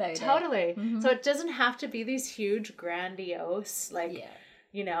talk about it. Totally. So it doesn't have to be these huge, grandiose, like,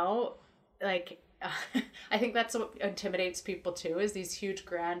 you know, like, I think that's what intimidates people too, is these huge,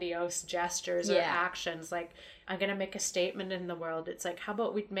 grandiose gestures or actions. Like, I'm going to make a statement in the world. It's like, how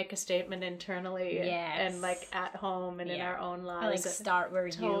about we make a statement internally and like at home and in our own lives. Like start where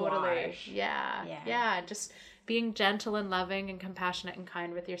you are. Yeah. Just being gentle and loving and compassionate and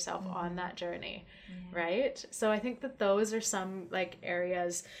kind with yourself on that journey, right? So I think that those are some like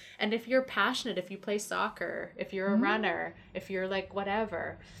areas. And if you're passionate, if you play soccer, if you're a runner, if you're like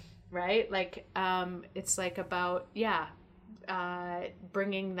whatever, right? Like it's like about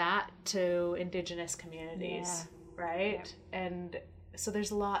bringing that to Indigenous communities, right? And so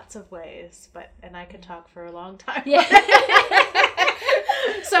there's lots of ways, and I could talk for a long time.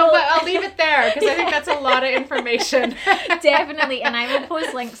 So but I'll leave it there because I think that's a lot of information. Definitely. And I will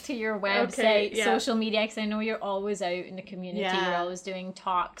post links to your website, social media, because I know you're always out in the community. You're always doing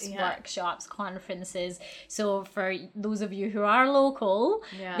talks, workshops, conferences. So for those of you who are local,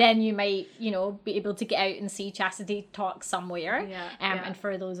 then you might, you know, be able to get out and see Chastity talk somewhere. And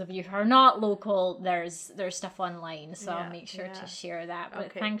for those of you who are not local, there's stuff online. So I'll make sure to share that.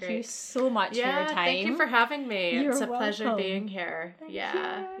 But thank you so much for your time. Thank you for having me. You're it's a welcome. pleasure being here. Thank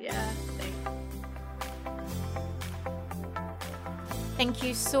you. Thank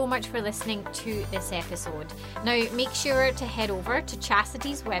you so much for listening to this episode. Now, make sure to head over to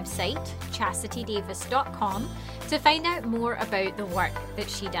Chastity's website, chastitydavis.com, to find out more about the work that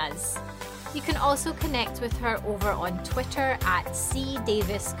she does. You can also connect with her over on Twitter at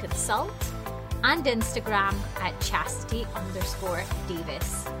cdavisconsult and Instagram at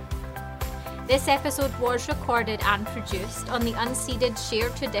chastity_Davis. This episode was recorded and produced on the unceded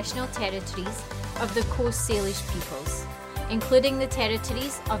shared traditional territories of the Coast Salish peoples, including the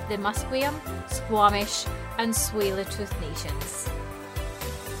territories of the Musqueam, Squamish, and Tsleil-Waututh nations.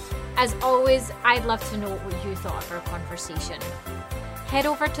 As always, I'd love to know what you thought of our conversation. Head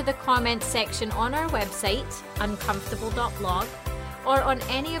over to the comments section on our website, uncomfortable.blog, or on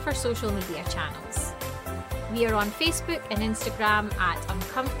any of our social media channels. We are on Facebook and Instagram at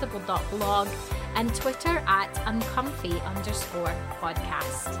uncomfortable.blog and Twitter at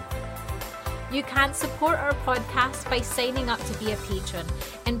uncomfy_podcast. You can support our podcast by signing up to be a patron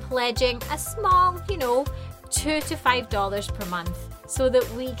and pledging a small, $2 to $5 per month so that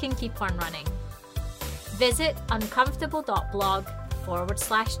we can keep on running. Visit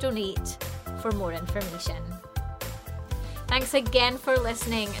uncomfortable.blog/donate for more information. Thanks again for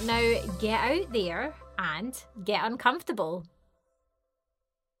listening. Now get out there and get uncomfortable.